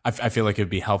 I feel like it'd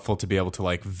be helpful to be able to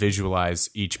like visualize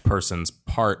each person's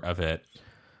part of it.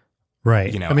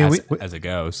 Right. As it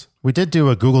goes. We did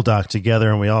do a Google Doc together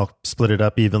and we all split it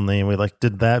up evenly and we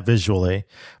did that visually,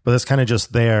 but it's kind of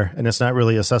just there and it's not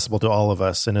really accessible to all of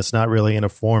us. And it's not really in a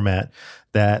format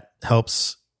that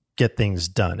helps get things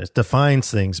done. It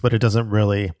defines things, but it doesn't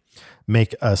really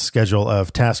make a schedule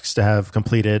of tasks to have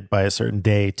completed by a certain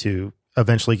day to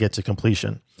eventually get to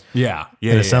completion. Yeah.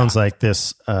 And it sounds like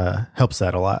this helps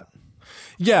that a lot.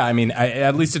 Yeah, I mean,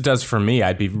 at least it does for me.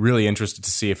 I'd be really interested to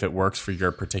see if it works for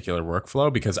your particular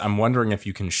workflow, because I'm wondering if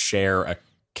you can share a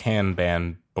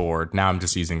Kanban board. Now I'm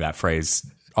just using that phrase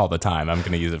all the time. I'm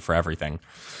going to use it for everything.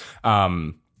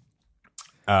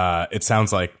 It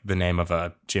sounds like the name of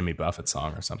a Jimmy Buffett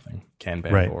song or something.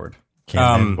 Kanban board.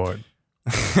 Kanban board.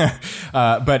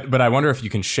 But I wonder if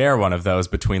you can share one of those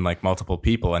between like multiple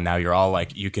people, and now you're all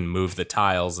like, you can move the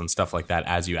tiles and stuff like that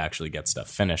as you actually get stuff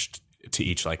finished to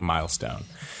each like milestone.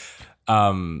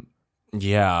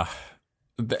 Yeah,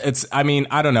 it's, I mean,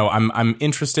 I don't know. I'm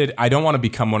interested. I don't want to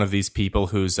become one of these people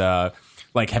who's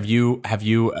like, have you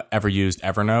ever used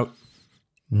Evernote?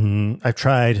 I've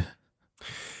tried.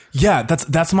 Yeah,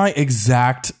 that's my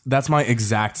exact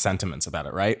sentiments about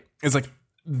it, right? It's like,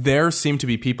 there seem to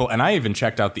be people, and I even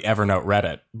checked out the Evernote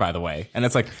Reddit, by the way, and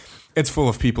it's like, it's full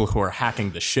of people who are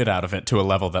hacking the shit out of it to a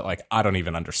level that like I don't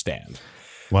even understand.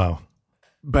 Wow.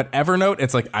 But Evernote,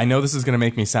 it's like, I know this is going to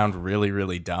make me sound really,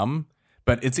 really dumb,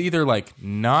 but it's either like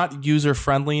not user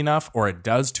friendly enough, or it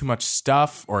does too much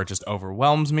stuff, or it just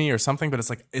overwhelms me or something. But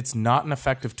it's like, it's not an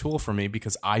effective tool for me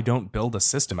because I don't build a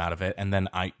system out of it, and then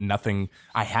I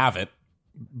have it,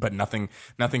 but nothing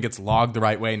gets logged the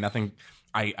right way.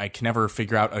 I can never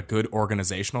figure out a good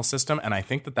organizational system. And I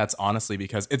think that that's honestly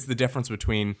because it's the difference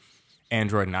between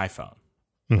Android and iPhone,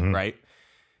 right?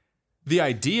 The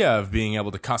idea of being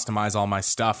able to customize all my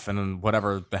stuff and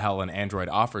whatever the hell an Android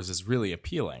offers is really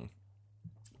appealing.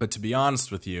 But to be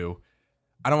honest with you,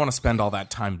 I don't want to spend all that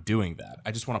time doing that.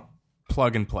 I just want to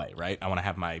plug and play, right? I want to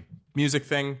have my music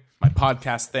thing, my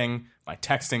podcast thing, my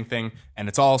texting thing, and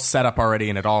it's all set up already,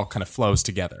 and it all kind of flows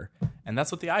together. And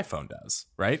that's what the iPhone does,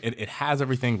 right? It has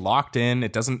everything locked in.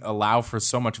 It doesn't allow for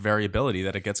so much variability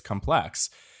that it gets complex.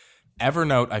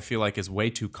 Evernote, I feel like, is way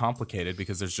too complicated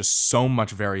because there's just so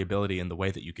much variability in the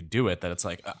way that you could do it that it's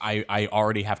like, I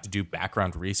already have to do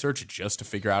background research just to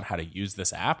figure out how to use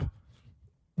this app.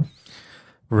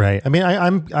 Right. I mean,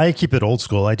 I keep it old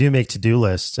school. I do make to-do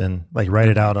lists and like write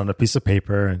it out on a piece of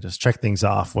paper and just check things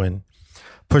off when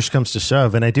push comes to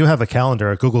shove. And I do have a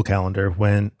calendar, a Google Calendar,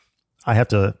 when I have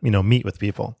to, meet with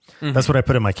people. That's what I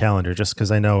put in my calendar, just because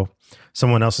I know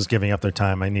someone else is giving up their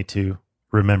time. I need to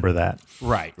remember that.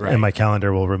 Right. And my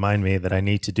calendar will remind me that I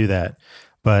need to do that.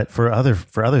 But for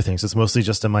other things, it's mostly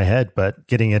just in my head, but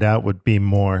getting it out would be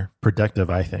more productive,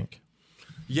 I think.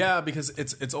 Yeah, because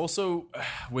it's also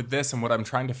with this, and what I'm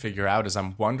trying to figure out is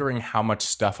I'm wondering how much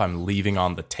stuff I'm leaving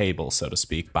on the table, so to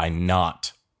speak, by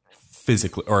not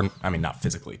physically, or I mean, not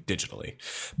physically, digitally,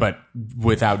 but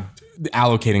without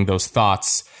allocating those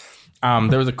thoughts.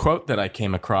 There was a quote that I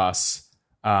came across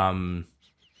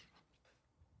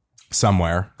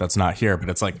somewhere that's not here, but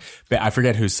it's like, I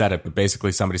forget who said it, but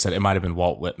basically somebody said, it might have been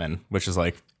Walt Whitman, which is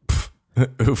like,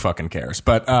 who fucking cares?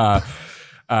 But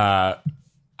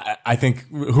I think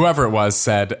whoever it was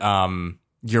said,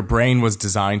 your brain was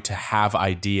designed to have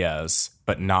ideas,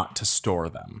 but not to store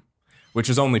them, which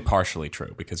is only partially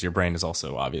true because your brain is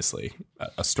also obviously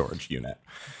a storage unit.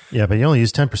 Yeah, but you only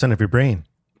use 10% of your brain.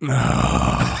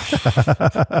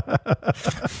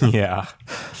 Yeah.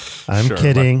 I'm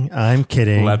kidding. I'm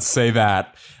kidding. Let's say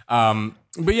that.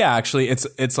 But yeah, actually,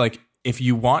 it's like, if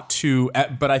you want to,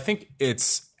 but I think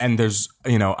and there's,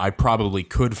 I probably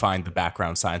could find the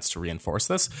background science to reinforce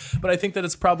this, but I think that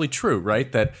it's probably true,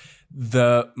 right? That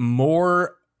the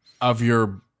more of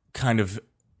your kind of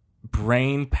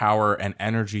brain power and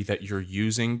energy that you're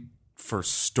using for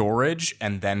storage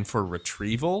and then for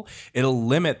retrieval, it'll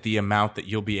limit the amount that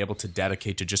you'll be able to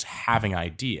dedicate to just having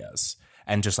ideas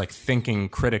and just like thinking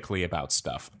critically about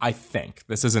stuff. I think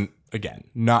this isn't, again,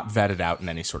 not vetted out in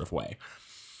any sort of way.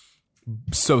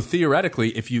 So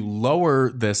theoretically, if you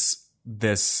lower this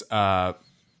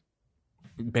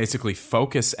basically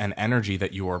focus and energy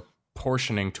that you are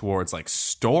portioning towards like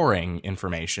storing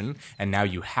information, and now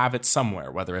you have it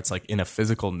somewhere, whether it's like in a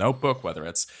physical notebook, whether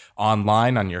it's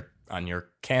online on your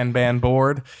Kanban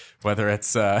board, whether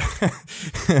it's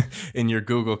in your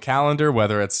Google Calendar,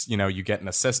 whether it's, you get an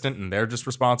assistant and they're just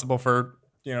responsible for,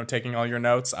 taking all your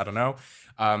notes. I don't know.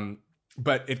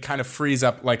 But it kind of frees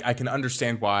up, like, I can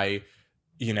understand why,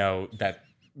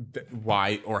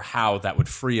 why or how that would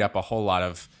free up a whole lot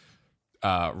of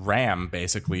RAM,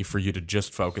 basically, for you to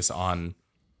just focus on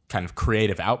kind of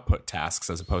creative output tasks,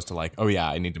 as opposed to like, oh yeah,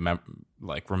 I need to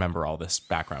remember all this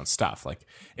background stuff. Like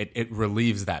it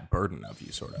relieves that burden of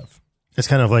you, sort of. It's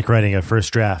kind of like writing a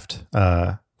first draft.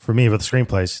 For me with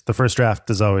screenplays, the first draft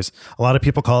is always, a lot of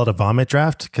people call it a vomit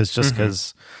draft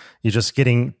because You're just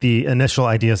getting the initial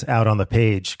ideas out on the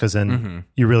page, because then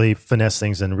you really finesse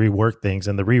things and rework things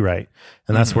in the rewrite.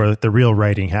 And that's where the real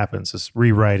writing happens, is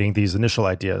rewriting these initial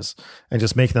ideas and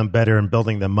just making them better and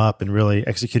building them up and really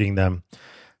executing them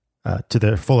to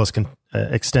their fullest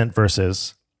extent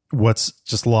versus what's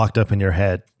just locked up in your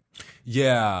head.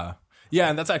 Yeah. Yeah,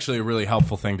 and that's actually a really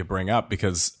helpful thing to bring up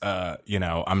because,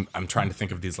 I'm trying to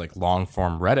think of these like long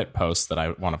form Reddit posts that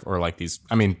I want to, or like these,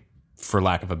 for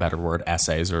lack of a better word,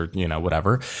 essays or,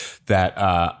 whatever, that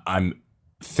I'm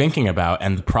thinking about.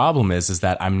 And the problem is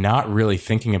that I'm not really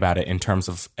thinking about it in terms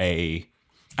of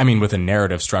with a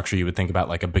narrative structure, you would think about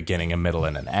like a beginning, a middle,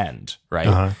 and an end, right?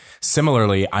 Uh-huh.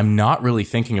 Similarly, I'm not really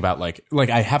thinking about like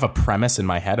I have a premise in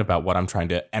my head about what I'm trying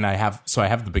to, and I have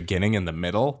the beginning and the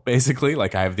middle, basically.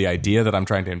 Like I have the idea that I'm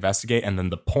trying to investigate and then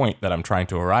the point that I'm trying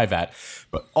to arrive at.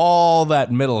 But all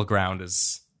that middle ground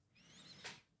is,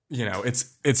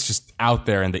 it's just out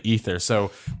there in the ether. So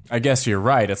I guess you're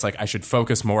right. It's like I should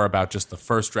focus more about just the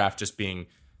first draft, just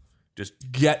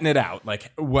getting it out,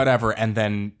 like whatever, and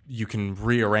then you can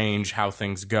rearrange how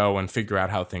things go and figure out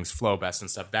how things flow best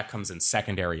and stuff. That comes in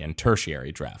secondary and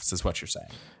tertiary drafts, is what you're saying.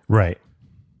 Right.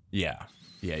 Yeah.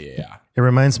 It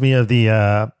reminds me of the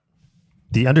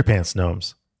Underpants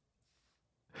Gnomes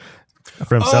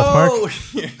from South Park.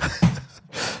 Yeah.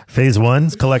 Phase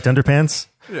 1, collect underpants.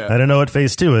 Yeah. I don't know what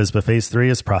phase 2 is, but phase 3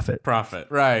 is profit.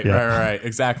 Right.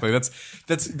 Exactly.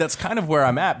 That's kind of where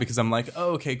I'm at, because I'm like,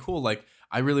 oh, okay, cool. Like,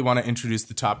 I really want to introduce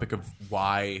the topic of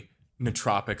why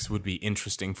nootropics would be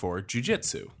interesting for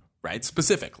jiu-jitsu, right?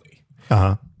 Specifically.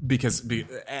 Uh-huh.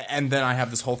 And then I have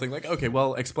this whole thing like, okay,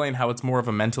 well, explain how it's more of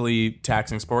a mentally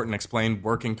taxing sport, and explain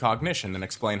working cognition, and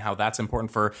explain how that's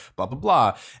important for blah, blah,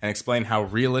 blah, and explain how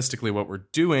realistically what we're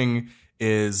doing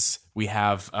is we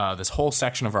have this whole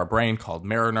section of our brain called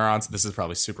mirror neurons. This is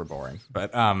probably super boring,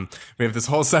 but we have this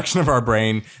whole section of our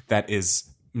brain that is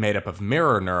made up of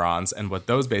mirror neurons, and what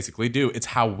those basically do, it's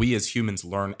how we as humans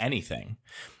learn anything,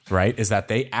 right? Is that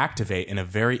they activate in a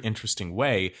very interesting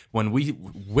way when we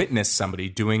witness somebody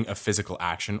doing a physical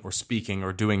action or speaking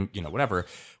or doing, whatever.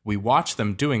 We watch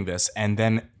them doing this, and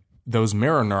then those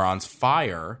mirror neurons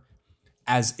fire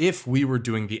as if we were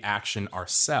doing the action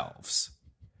ourselves.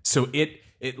 So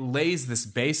it lays this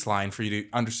baseline for you to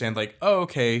understand, like, oh,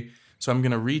 okay, so I'm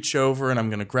going to reach over and I'm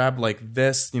going to grab like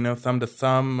this, thumb to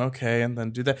thumb. Okay. And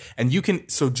then do that. And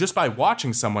so just by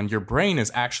watching someone, your brain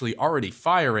is actually already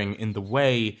firing in the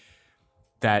way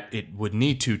that it would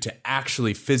need to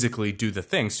actually physically do the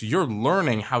thing. So you're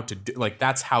learning how to do, like,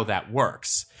 that's how that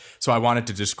works. So I wanted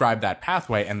to describe that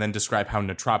pathway and then describe how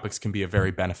nootropics can be a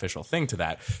very beneficial thing to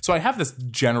that. So I have this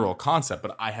general concept,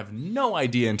 but I have no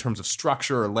idea in terms of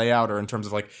structure or layout, or in terms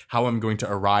of like how I'm going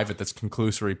to arrive at this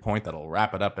conclusory point that'll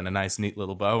wrap it up in a nice, neat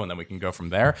little bow, and then we can go from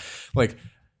there. Like,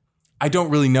 I don't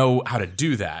really know how to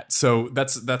do that. So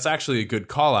that's actually a good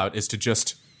call out, is to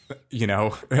just,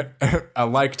 a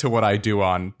like to what I do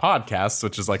on podcasts,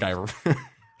 which is like I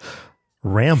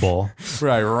ramble.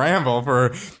 I ramble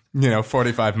for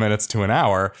 45 minutes to an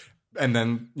hour, and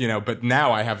then but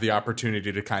now I have the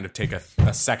opportunity to kind of take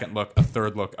a second look, a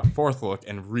third look, a fourth look,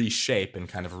 and reshape and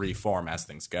kind of reform as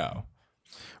things go.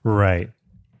 Right,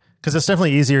 because it's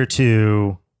definitely easier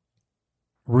to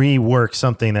rework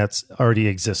something that's already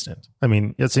existent. I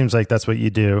mean, it seems like that's what you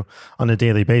do on a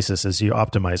daily basis, is you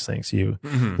optimize things. You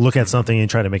look at something and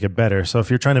try to make it better. So if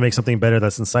you're trying to make something better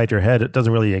that's inside your head, it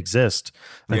doesn't really exist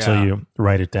until you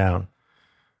write it down.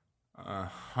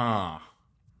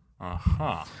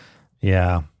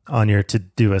 Yeah, on your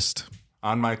to-doist.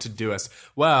 On my to-doist.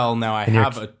 Well, now I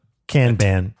have a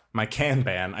Kanban. My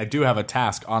Kanban. I do have a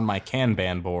task on my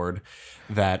Kanban board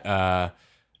that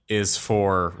is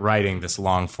for writing this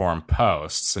long form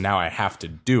post. So now I have to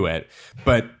do it.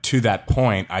 But to that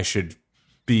point, I should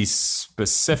be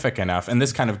specific enough. And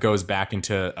this kind of goes back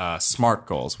into SMART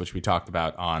goals, which we talked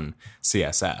about on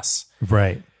CSS.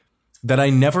 Right. That I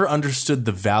never understood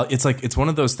the value. It's like, it's one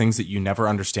of those things that you never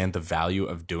understand the value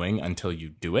of doing until you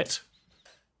do it.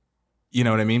 You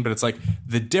know what I mean? But it's like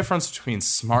the difference between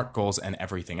SMART goals and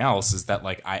everything else is that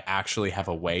like I actually have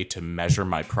a way to measure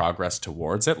my progress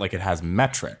towards it. Like it has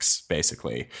metrics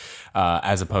basically,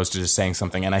 as opposed to just saying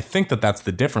something. And I think that that's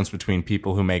the difference between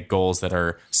people who make goals that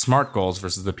are SMART goals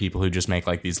versus the people who just make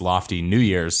like these lofty New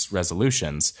Year's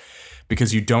resolutions,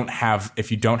 because if you don't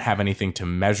have anything to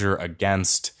measure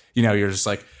against, you're just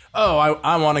like, oh,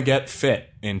 I want to get fit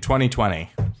in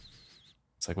 2020.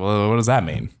 It's like, well, what does that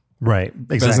mean? Right.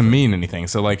 Exactly. It doesn't mean anything.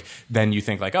 So like, then you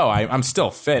think like, oh, I'm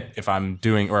still fit if I'm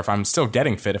doing, or if I'm still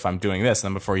getting fit if I'm doing this. And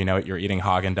then before you know it, you're eating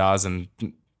Haagen-Dazs. And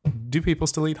do people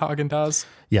still eat Haagen-Dazs?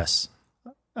 Yes.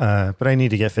 But I need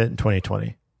to get fit in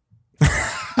 2020.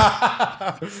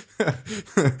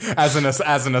 As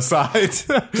an aside.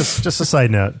 just a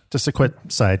side note, just a quick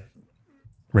side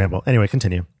ramble. Anyway,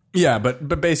 continue. Yeah,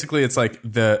 but basically it's like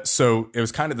so it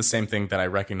was kind of the same thing that I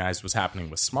recognized was happening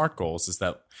with SMART goals is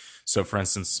that, so for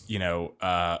instance,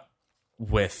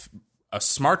 with a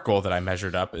SMART goal that I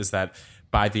measured up is that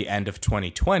by the end of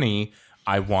 2020,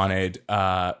 I wanted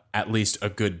at least a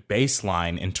good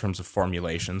baseline in terms of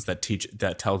formulations that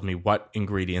tells me what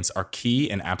ingredients are key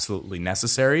and absolutely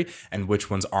necessary and which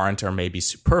ones aren't or maybe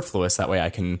superfluous. That way I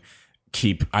can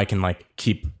keep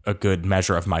a good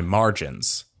measure of my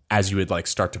margins as you would like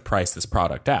start to price this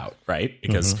product out, right?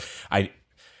 Because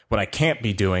what I can't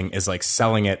be doing is like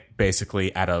selling it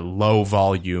basically at a low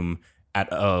volume at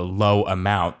a low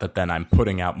amount that then I'm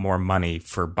putting out more money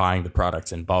for buying the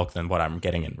products in bulk than what I'm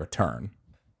getting in return.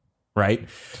 Right?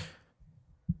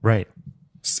 Right.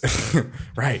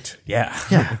 Right. Yeah.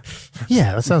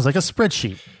 Yeah. That sounds like a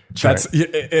spreadsheet chart.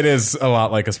 It is a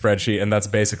lot like a spreadsheet. And that's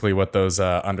basically what those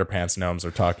underpants gnomes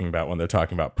are talking about when they're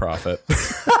talking about profit.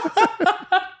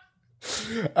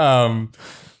 But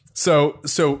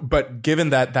given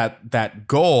that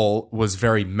goal was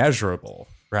very measurable,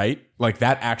 right? Like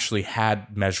that actually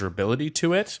had measurability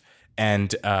to it,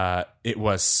 and it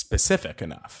was specific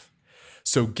enough.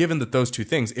 So given that those two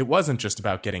things, it wasn't just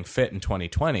about getting fit in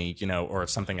 2020, or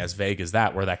something as vague as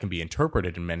that, where that can be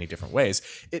interpreted in many different ways.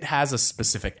 It has a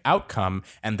specific outcome,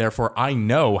 and therefore I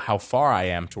know how far I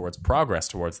am towards progress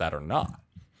towards that or not.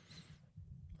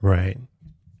 Right.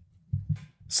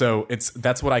 So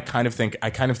that's what I kind of think. I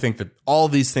kind of think that all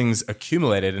these things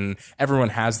accumulated, and everyone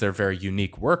has their very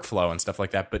unique workflow and stuff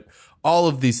like that. But all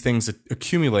of these things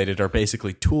accumulated are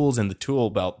basically tools in the tool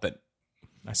belt that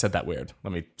I said that weird.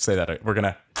 Let me say that. We're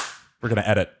gonna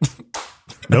edit.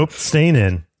 Nope, staying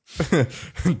in.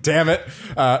 Damn it.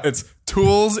 It's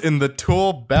tools in the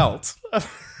tool belt.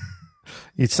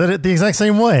 You said it the exact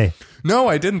same way. No,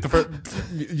 I didn't.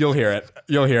 You'll hear it.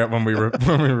 You'll hear it when we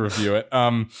review it.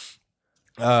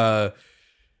 But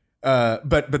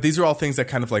these are all things that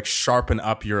kind of like sharpen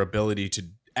up your ability to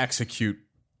execute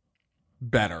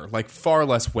better, like far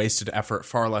less wasted effort,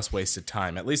 far less wasted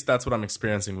time. At least that's what I'm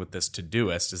experiencing with this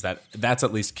Todoist, is that's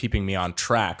at least keeping me on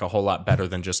track a whole lot better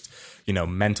than just,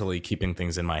 mentally keeping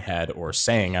things in my head or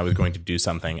saying I was going to do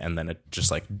something and then it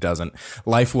just like doesn't.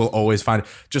 Life will always find,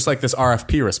 just like this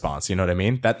RFP response, you know what I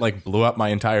mean? That like blew up my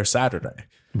entire Saturday.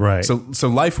 Right. So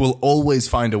life will always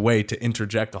find a way to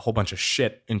interject a whole bunch of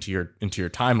shit into your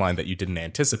timeline that you didn't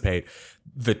anticipate.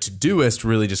 The Todoist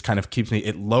really just kind of keeps me.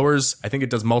 It lowers. I think it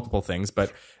does multiple things,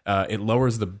 but it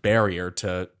lowers the barrier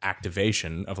to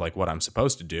activation of like what I'm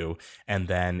supposed to do, and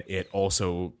then it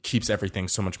also keeps everything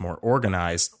so much more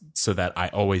organized, so that I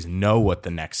always know what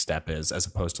the next step is, as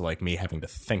opposed to like me having to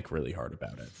think really hard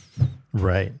about it.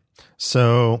 Right.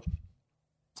 So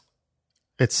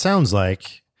it sounds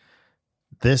like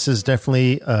this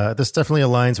definitely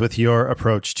aligns with your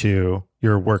approach to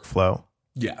your workflow.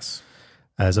 Yes.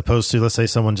 As opposed to, let's say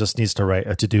someone just needs to write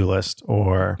a to-do list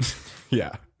or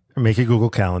make a Google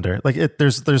Calendar. Like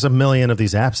there's a million of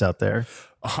these apps out there.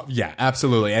 Yeah,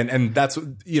 absolutely. And that's,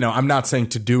 I'm not saying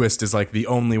Todoist is like the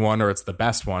only one or it's the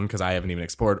best one, because I haven't even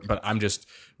explored, but I'm just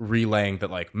relaying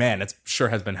that like, man, it sure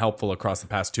has been helpful across the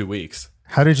past 2 weeks.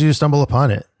 How did you stumble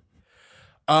upon it?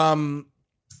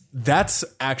 That's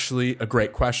actually a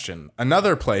great question.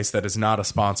 Another place that is not a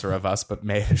sponsor of us, but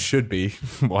should be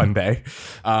one day.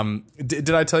 Did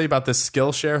I tell you about this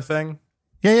Skillshare thing?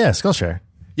 Yeah, Skillshare.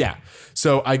 Yeah.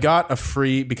 So I got a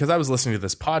free, because I was listening to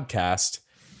this podcast,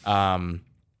 and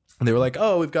they were like,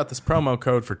 oh, we've got this promo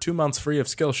code for 2 months free of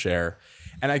Skillshare.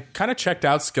 And I kind of checked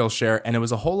out Skillshare, and it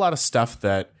was a whole lot of stuff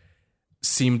that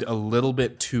seemed a little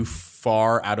bit too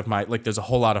far out of my, like there's a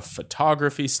whole lot of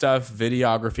photography stuff,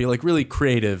 videography, like really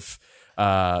creative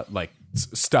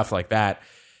stuff like that.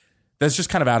 That's just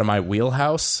kind of out of my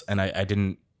wheelhouse. And I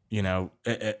didn't,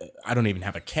 I don't even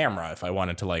have a camera if I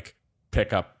wanted to like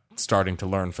pick up starting to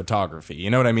learn photography. You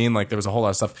know what I mean? Like there was a whole lot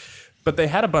of stuff. But they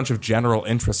had a bunch of general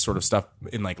interest sort of stuff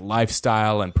in like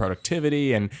lifestyle and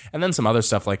productivity, and then some other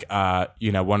stuff like,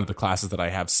 one of the classes that I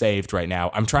have saved right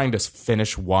now, I'm trying to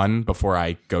finish one before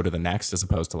I go to the next, as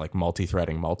opposed to like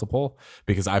multi-threading multiple,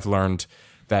 because I've learned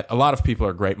that a lot of people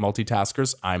are great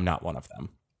multitaskers. I'm not one of them.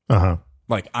 Uh-huh.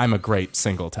 Like I'm a great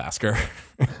single tasker.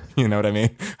 You know what I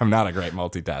mean? I'm not a great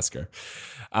multitasker.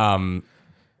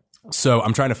 So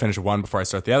I'm trying to finish one before I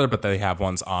start the other, but they have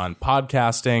ones on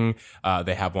podcasting.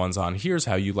 They have ones on here's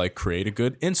how you like create a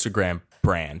good Instagram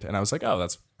brand. And I was like, oh,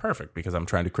 that's perfect, because I'm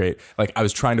trying to create, like I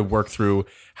was trying to work through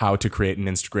how to create an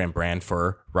Instagram brand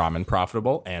for Ramen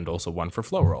Profitable and also one for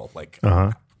Flow Roll. Like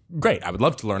great. I would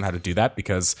love to learn how to do that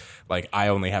because like I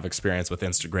only have experience with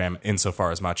Instagram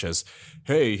insofar as much as,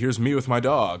 hey, here's me with my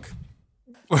dog.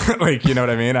 Like, you know what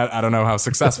I mean? I don't know how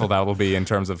successful that will be in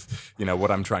terms of, you know,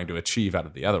 what I'm trying to achieve out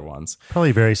of the other ones.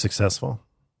 Probably very successful.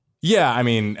 Yeah. I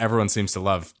mean, everyone seems to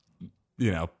love, you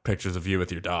know, pictures of you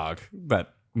with your dog.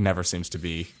 That never seems to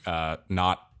be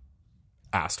not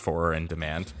asked for or in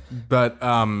demand. But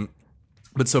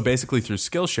so basically through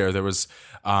Skillshare, there was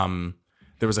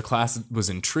a class that was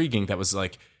intriguing that was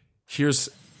like,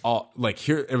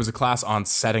 it was a class on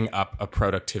setting up a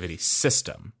productivity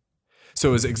system. So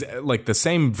it was like the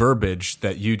same verbiage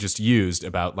that you just used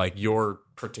about like your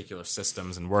particular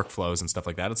systems and workflows and stuff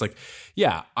like that. It's like,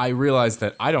 yeah, I realized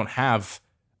that I don't have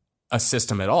a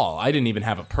system at all. I didn't even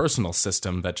have a personal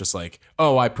system that just like,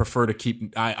 oh, I prefer to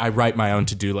keep, I write my own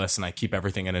to-do list and I keep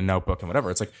everything in a notebook and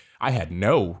whatever. It's like, I had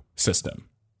no system.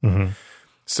 Mm-hmm.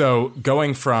 So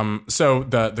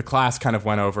the class kind of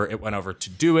went over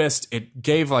Todoist. It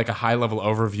gave like a high level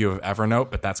overview of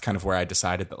Evernote, but that's kind of where I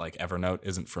decided that like Evernote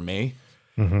isn't for me.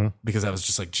 Mm-hmm. Because I was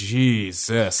just like,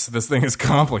 Jesus, this thing is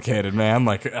complicated, man.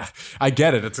 Like, I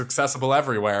get it. It's accessible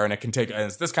everywhere and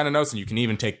it's this kind of notes and you can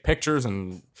even take pictures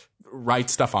and write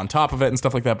stuff on top of it and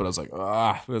stuff like that. But I was like,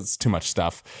 that's too much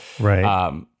stuff.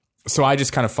 Right. So I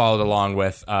just kind of followed along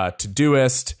with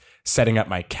Todoist, setting up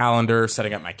my calendar such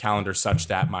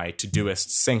that my Todoist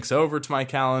syncs over to my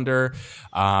calendar.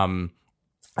 And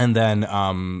then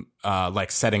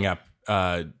like setting up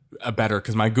a better,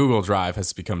 because my Google Drive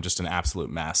has become just an absolute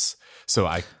mess.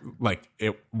 So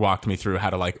it walked me through how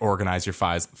to like organize your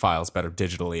files better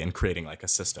digitally and creating like a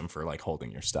system for like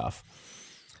holding your stuff.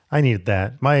 I needed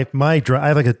that. My drive, I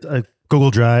have like a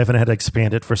Google Drive, and I had to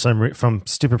expand it from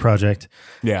stupid project.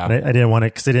 Yeah, and I didn't want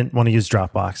it because I didn't want to use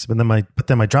Dropbox. But then my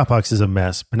Dropbox is a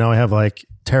mess. But now I have like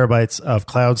terabytes of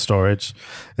cloud storage,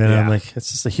 and I'm like,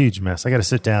 it's just a huge mess. I got to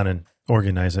sit down and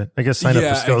organize it. I guess sign up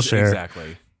for Skillshare.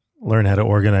 Exactly. Learn how to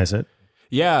organize it.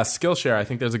 Yeah, Skillshare. I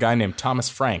think there's a guy named Thomas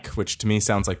Frank, which to me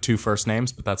sounds like two first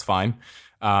names, but that's fine.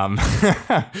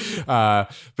 But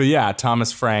yeah,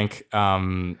 Thomas Frank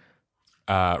runs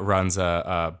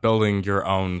a building your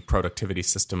own productivity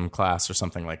system class or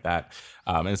something like that,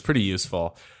 and it's pretty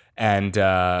useful. And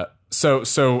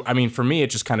so I mean, for me, it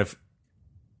just kind of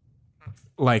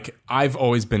like I've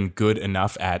always been good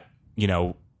enough at, you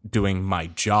know, doing my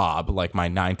job, like my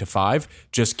 9 to 5,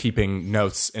 just keeping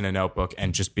notes in a notebook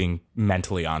and just being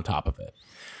mentally on top of it.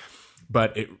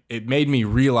 But it made me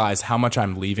realize how much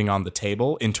I'm leaving on the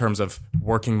table in terms of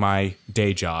working my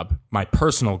day job, my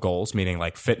personal goals, meaning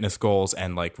like fitness goals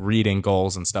and like reading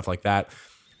goals and stuff like that.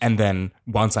 And then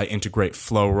once I integrate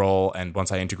Flowroll and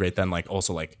once I integrate then like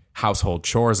also like household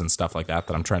chores and stuff like that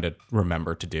I'm trying to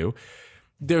remember to do,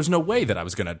 there's no way that I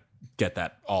was going to get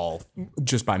that all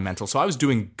just by mental. So I was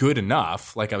doing good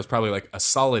enough. Like I was probably like a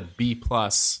solid B+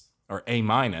 or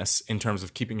A- in terms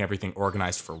of keeping everything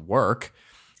organized for work.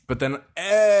 But then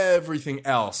everything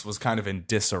else was kind of in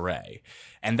disarray.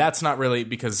 And that's not really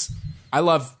because I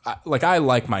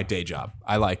like my day job.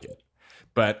 I like it.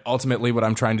 But ultimately what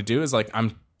I'm trying to do is like,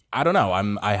 I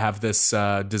have this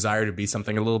desire to be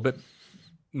something a little bit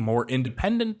more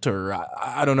independent, or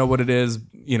I don't know what it is.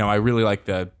 You know, I really like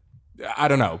I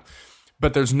don't know.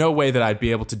 But there's no way that I'd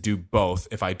be able to do both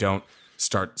if I don't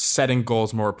start setting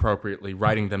goals more appropriately,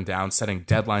 writing them down, setting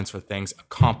deadlines for things,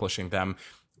 accomplishing them,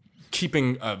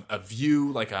 keeping a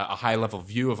view, like a high level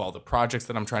view of all the projects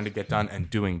that I'm trying to get done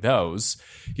and doing those.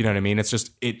 You know what I mean? It's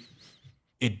just, it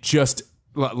just,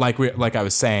 like I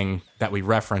was saying that we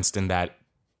referenced in that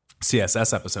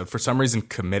CSS episode, for some reason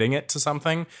committing it to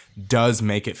something does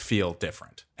make it feel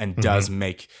different and does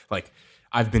make, like,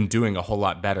 I've been doing a whole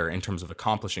lot better in terms of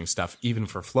accomplishing stuff, even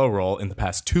for Flowroll in the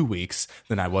past 2 weeks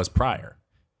than I was prior.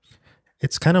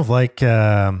 It's kind of like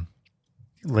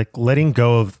letting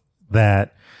go of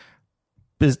that.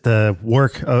 The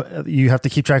work, you have to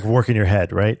keep track of work in your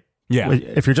head, right? Yeah.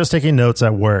 If you're just taking notes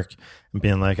at work and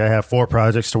being like, I have 4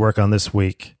 projects to work on this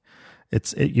week,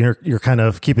 you're kind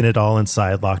of keeping it all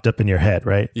inside, locked up in your head,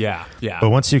 right? Yeah, yeah.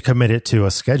 But once you commit it to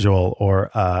a schedule, or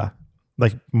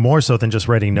like more so than just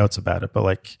writing notes about it, but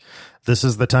like, this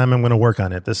is the time I'm going to work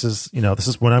on it. This is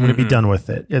when I'm going to be done with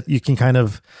it. You can kind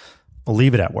of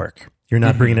leave it at work. You're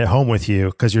not bringing it home with you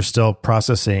because you're still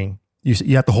processing.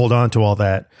 You have to hold on to all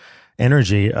that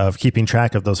energy of keeping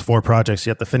track of those 4 projects you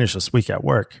have to finish this week at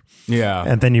work. Yeah.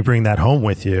 And then you bring that home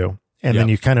with you, and then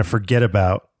you kind of forget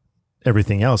about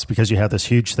everything else because you have this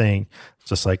huge thing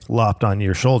just like lopped on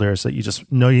your shoulders that you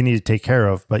just know you need to take care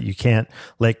of, but you can't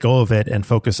let go of it and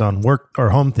focus on work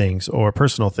or home things or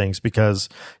personal things because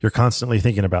you're constantly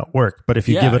thinking about work. But if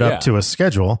you give it up to a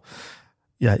schedule,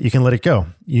 yeah, you can let it go.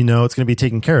 You know it's going to be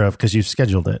taken care of because you've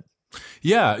scheduled it.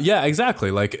 Yeah, exactly.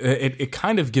 Like it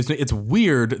kind of gives me, it's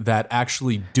weird that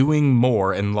actually doing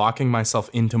more and locking myself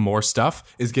into more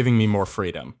stuff is giving me more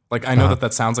freedom. Like I know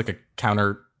that sounds like a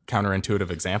counterintuitive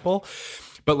example,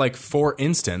 but like for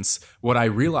instance, what I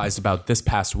realized about this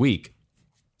past week,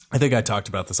 I think I talked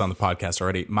about this on the podcast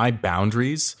already. My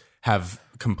boundaries have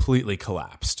completely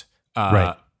collapsed.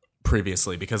 Right.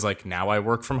 Previously, because like now I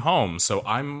work from home, so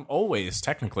I'm always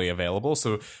technically available.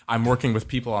 So I'm working with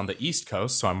people on the East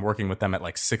Coast, so I'm working with them at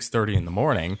like 6:30 in the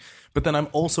morning. But then I'm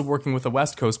also working with a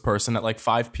West Coast person at like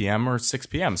 5 p.m. or 6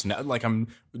 p.m. So now, like I'm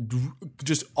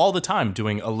just all the time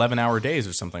doing 11-hour days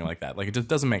or something like that. Like it just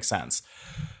doesn't make sense.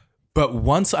 But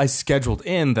once I scheduled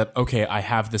in that, okay, I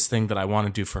have this thing that I want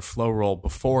to do for Flow Roll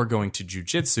before going to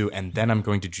jiu-jitsu, and then I'm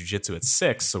going to jiu-jitsu at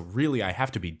 6. So really I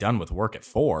have to be done with work at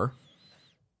 4.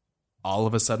 All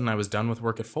of a sudden I was done with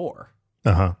work at 4.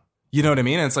 Uh-huh. You know what I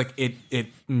mean? And it's like it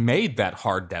made that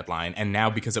hard deadline. And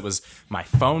now because it was my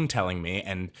phone telling me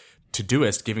and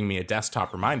Todoist giving me a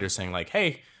desktop reminder saying like,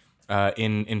 hey,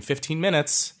 in 15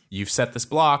 minutes, you've set this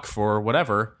block for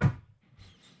whatever.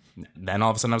 Then all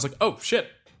of a sudden I was like, oh shit,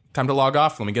 time to log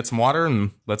off. Let me get some water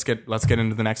and let's get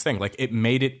into the next thing. Like it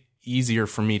made it easier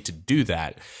for me to do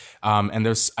that. And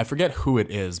I forget who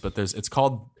it is, but it's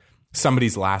called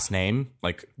somebody's last name,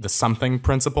 like the something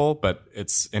principle, but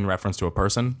it's in reference to a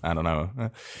person. I don't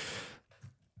know.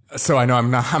 So I know I'm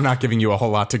not giving you a whole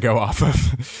lot to go off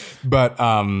of, but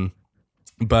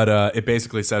it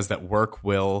basically says that work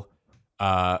will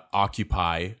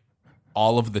occupy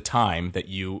all of the time that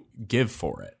you give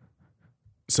for it.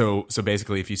 So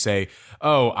basically, if you say,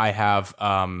 "Oh, I have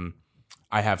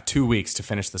 2 weeks to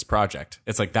finish this project,"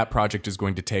 it's like that project is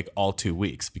going to take all 2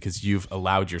 weeks because you've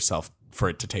allowed yourself for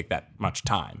it to take that much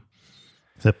time.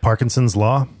 Is it Parkinson's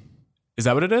law? Is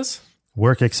that what it is?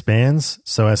 Work expands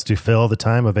so as to fill the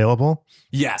time available?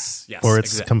 Yes. For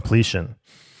its completion.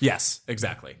 Yes,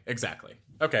 exactly.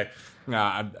 Okay.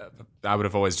 I would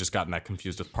have always just gotten that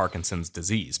confused with Parkinson's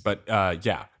disease. But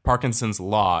yeah, Parkinson's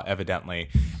law, evidently.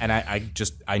 And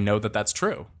I know that that's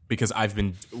true because I've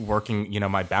been working,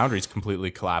 my boundaries completely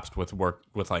collapsed with work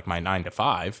with like my 9 to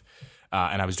 5.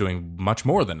 And I was doing much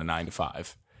more than a 9 to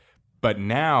 5. But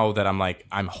now that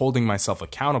I'm holding myself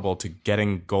accountable to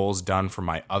getting goals done for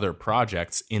my other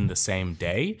projects in the same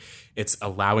day, it's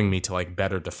allowing me to like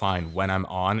better define when I'm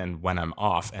on and when I'm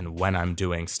off and when I'm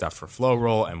doing stuff for Flow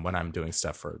Roll and when I'm doing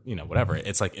stuff for, whatever.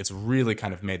 It's like, it's really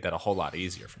kind of made that a whole lot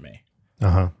easier for me.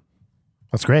 Uh-huh.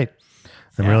 That's great.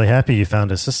 I'm really happy you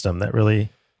found a system that really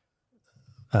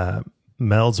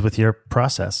melds with your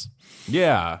process.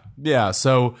 Yeah.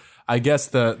 So I guess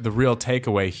the real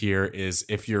takeaway here is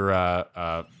if you're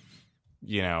a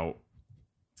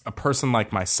person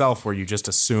like myself where you just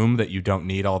assume that you don't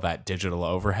need all that digital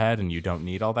overhead and you don't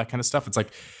need all that kind of stuff, it's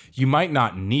like you might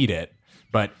not need it,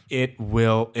 but it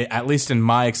will, at least in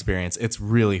my experience, it's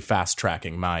really fast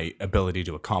tracking my ability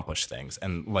to accomplish things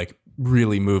and like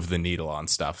really move the needle on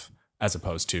stuff as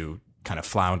opposed to kind of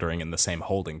floundering in the same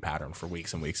holding pattern for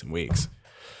weeks and weeks and weeks.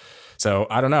 So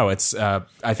I don't know. It's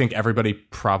I think everybody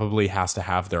probably has to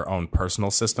have their own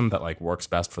personal system that like works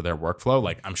best for their workflow.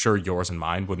 Like I'm sure yours and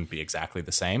mine wouldn't be exactly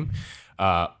the same,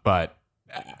 but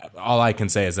all I can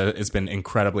say is that it's been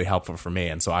incredibly helpful for me.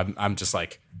 And so I'm just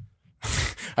like,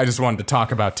 I just wanted to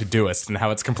talk about Todoist and how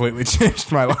it's completely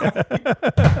changed my life.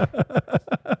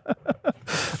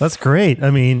 That's great.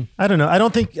 I mean, I don't know. I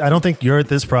don't think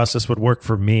this process would work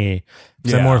for me.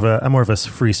 Yeah. I'm more of a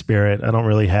free spirit. I don't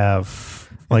really have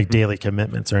like daily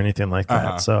commitments or anything like that.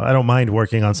 Uh-huh. So I don't mind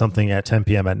working on something at 10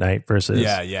 p.m. at night versus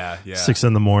 6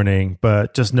 in the morning.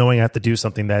 But just knowing I have to do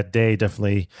something that day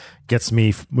definitely gets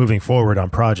me moving forward on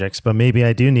projects. But maybe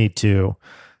I do need to,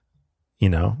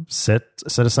 set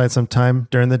aside some time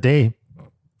during the day,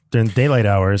 during the daylight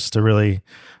hours to really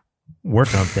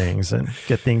work on things and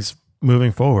get things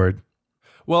moving forward.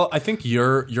 Well, I think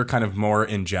you're kind of more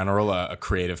in general a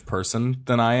creative person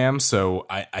than I am. So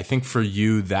I think for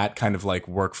you, that kind of like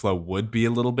workflow would be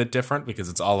a little bit different because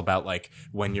it's all about like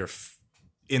when you're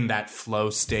in that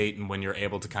flow state and when you're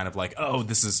able to kind of like, oh,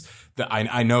 this is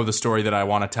I know the story that I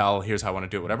want to tell. Here's how I want to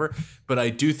do it, whatever. But I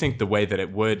do think the way that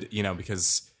it would,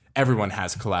 because everyone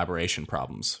has collaboration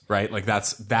problems, right? Like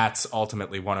that's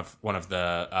ultimately one of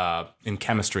the in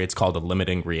chemistry it's called a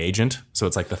limiting reagent. So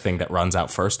it's like the thing that runs out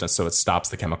first, and so it stops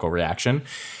the chemical reaction.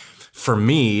 For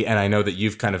me, and I know that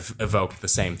you've kind of evoked the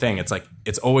same thing, it's like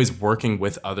it's always working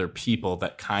with other people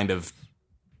that kind of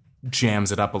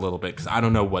jams it up a little bit because I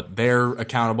don't know what they're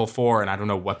accountable for and I don't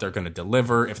know what they're going to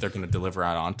deliver, if they're going to deliver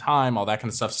out on time, all that kind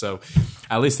of stuff. So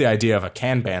at least the idea of a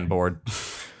Kanban board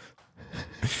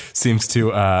seems to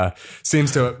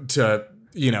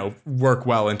work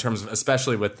well in terms of,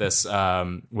 especially with this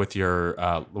with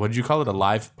your what did you call it, a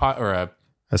live pod or a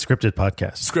scripted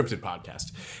podcast? Scripted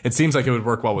podcast. It seems like it would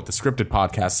work well with the scripted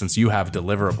podcast since you have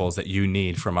deliverables that you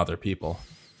need from other people.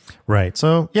 Right.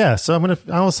 So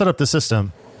I'll set up the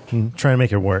system and try and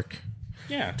make it work.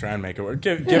 Yeah, try and make it work.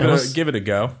 Give it a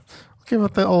go. Give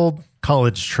it the old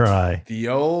college try. The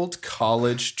old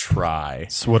college try.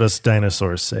 That's what us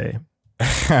dinosaurs say.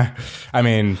 I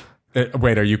mean,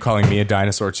 wait, are you calling me a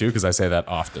dinosaur too? Because I say that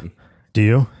often. Do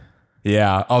you?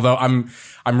 Yeah. Although I'm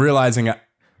realizing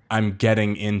I'm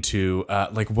getting into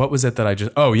what was it that I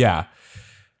just? Oh yeah,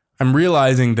 I'm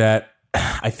realizing that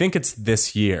I think it's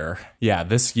this year. Yeah,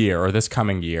 this year or this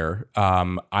coming year,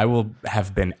 I will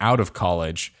have been out of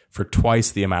college for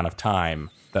twice the amount of time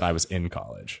that I was in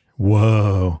college.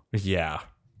 Whoa. Yeah.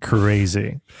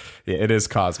 Crazy. Yeah, it is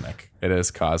cosmic. It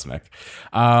is cosmic.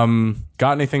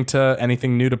 Got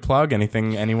anything new to plug?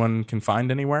 Anything anyone can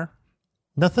find anywhere?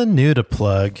 Nothing new to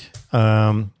plug.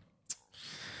 Yeah,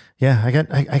 I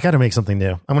got to make something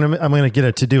new. I'm gonna get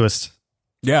a Todoist.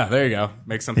 Yeah, there you go.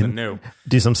 Make something new.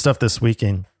 Do some stuff this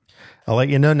weekend. I'll let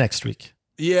you know next week.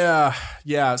 Yeah.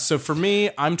 So for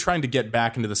me, I'm trying to get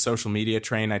back into the social media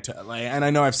train. And I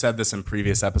know I've said this in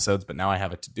previous episodes, but now I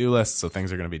have a to-do list, so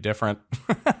things are going to be different.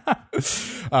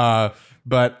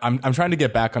 But I'm trying to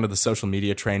get back onto the social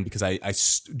media train because I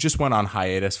just went on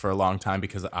hiatus for a long time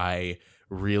because I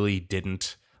really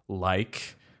didn't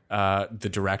like the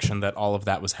direction that all of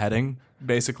that was heading,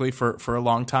 basically, for a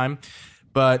long time.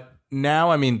 But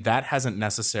now, I mean, that hasn't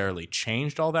necessarily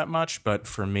changed all that much. But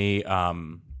for me, I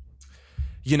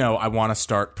want to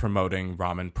start promoting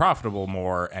Ramen Profitable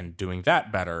more and doing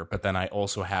that better. But then I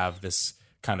also have this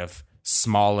kind of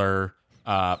smaller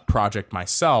project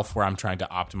myself where I'm trying to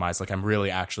optimize. Like I'm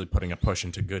really actually putting a push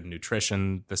into good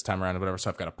nutrition this time around or whatever. So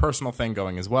I've got a personal thing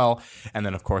going as well. And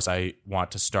then, of course, I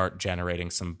want to start generating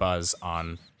some buzz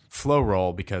on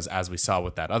FlowRoll because as we saw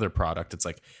with that other product, it's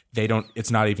like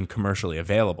it's not even commercially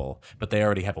available, but they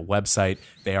already have a website.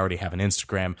 They already have an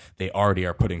Instagram. They already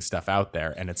are putting stuff out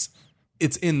there. And it's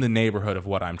in the neighborhood of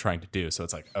what I'm trying to do. So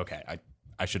it's like, okay,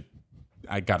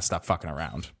 I got to stop fucking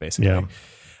around, basically. Yeah.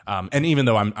 And even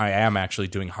though I am actually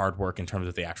doing hard work in terms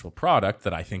of the actual product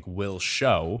that I think will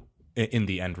show in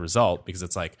the end result, because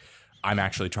it's like I'm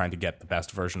actually trying to get the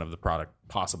best version of the product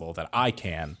possible that I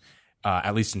can,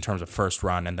 at least in terms of first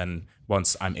run. And then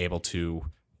once I'm able to,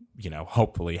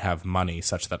 hopefully have money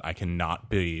such that I cannot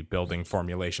be building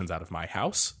formulations out of my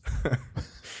house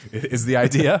is the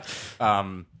idea.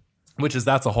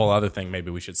 That's a whole other thing.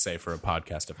 Maybe we should say for a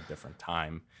podcast of a different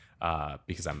time,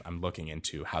 because I'm looking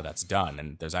into how that's done.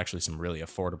 And there's actually some really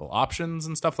affordable options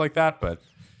and stuff like that, but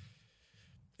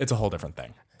it's a whole different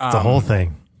thing. It's a whole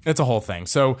thing. It's a whole thing.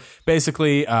 So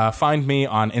basically, find me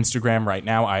on Instagram right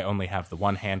now. I only have the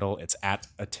one handle. It's at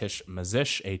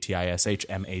AtishMazish,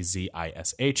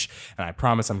 ATISHMAZISH. And I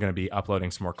promise I'm going to be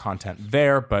uploading some more content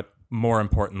there. But more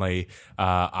importantly,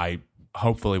 I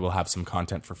hopefully will have some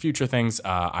content for future things.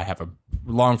 I have a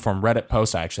long form Reddit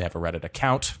post. I actually have a Reddit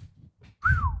account.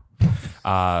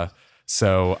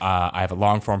 So I have a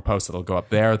long form post that'll go up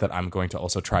there that I'm going to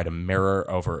also try to mirror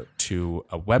over to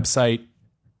a website.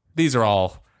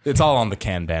 It's all on the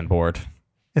Kanban board.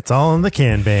 It's all on the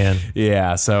Kanban.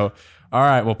 Yeah. So, all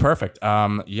right. Well, perfect.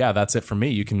 Yeah, that's it for me.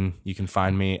 You can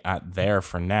find me at there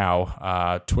for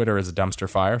now. Twitter is a dumpster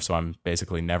fire, so I'm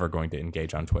basically never going to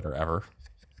engage on Twitter ever.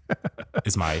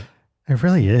 It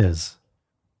really is.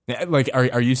 Like,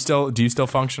 do you still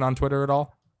function on Twitter at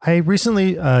all? I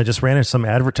recently just ran into some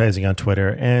advertising on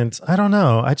Twitter, and I don't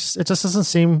know. It just doesn't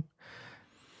seem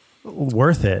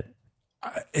worth it.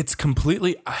 It's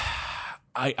completely.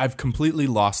 I've completely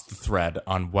lost the thread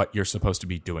on what you're supposed to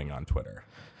be doing on Twitter.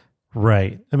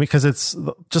 Right. I mean, because it's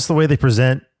just the way they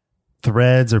present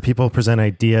threads or people present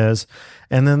ideas.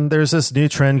 And then there's this new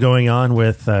trend going on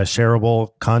with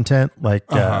shareable content, like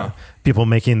people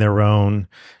making their own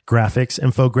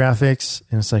infographics.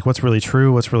 And it's like, what's really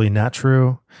true? What's really not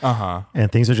true?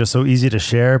 And things are just so easy to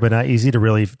share, but not easy to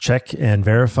really check and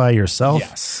verify yourself.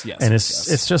 Yes. And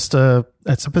it's just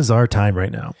it's a bizarre time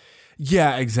right now.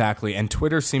 Yeah, exactly. And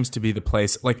Twitter seems to be the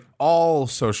place, like all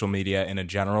social media in a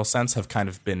general sense have kind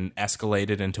of been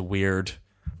escalated into weird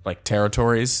like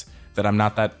territories that I'm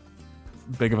not that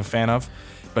big of a fan of.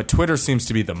 But Twitter seems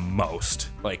to be the most,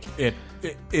 like it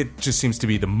just seems to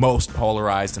be the most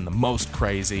polarized and the most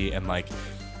crazy. And like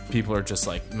people are just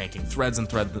like making threads and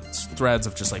threads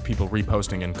of just like people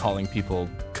reposting and calling people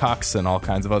cucks and all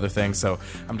kinds of other things. So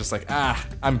I'm just like,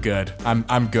 I'm good.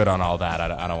 I'm good on all that.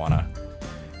 I don't want to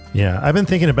Yeah, I've been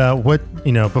thinking about what,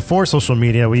 before social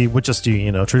media, we would just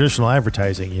do, traditional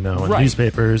advertising, and Right.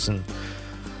 newspapers and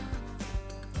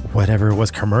whatever it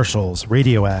was, commercials,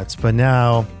 radio ads. But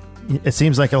now it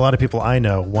seems like a lot of people I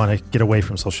know want to get away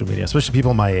from social media, especially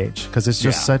people my age, because it's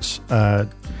just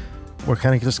we're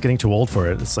kind of just getting too old for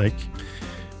it. It's like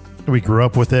we grew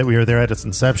up with it. We were there at its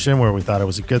inception where we thought it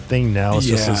was a good thing. Now it's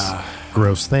just this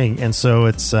gross thing. And so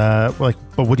it's but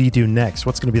what do you do next?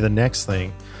 What's going to be the next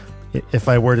thing? If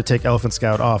I were to take Elephant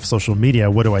Scout off social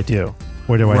media, what do I do?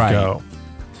 Where do I go?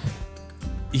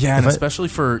 Yeah, and especially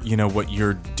for, what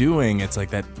you're doing, it's like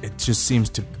that, it just seems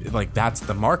to, like, that's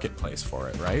the marketplace for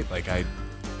it, right? Like,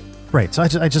 Right, so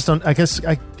I just don't, I guess,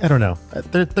 I don't know.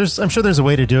 I'm sure there's a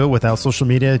way to do it without social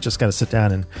media. Just got to sit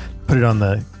down and put it on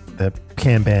the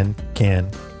Kanban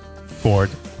board.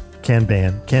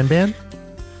 Kanban?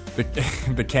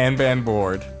 The Kanban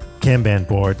board. Kanban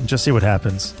board, and just see what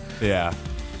happens. Yeah.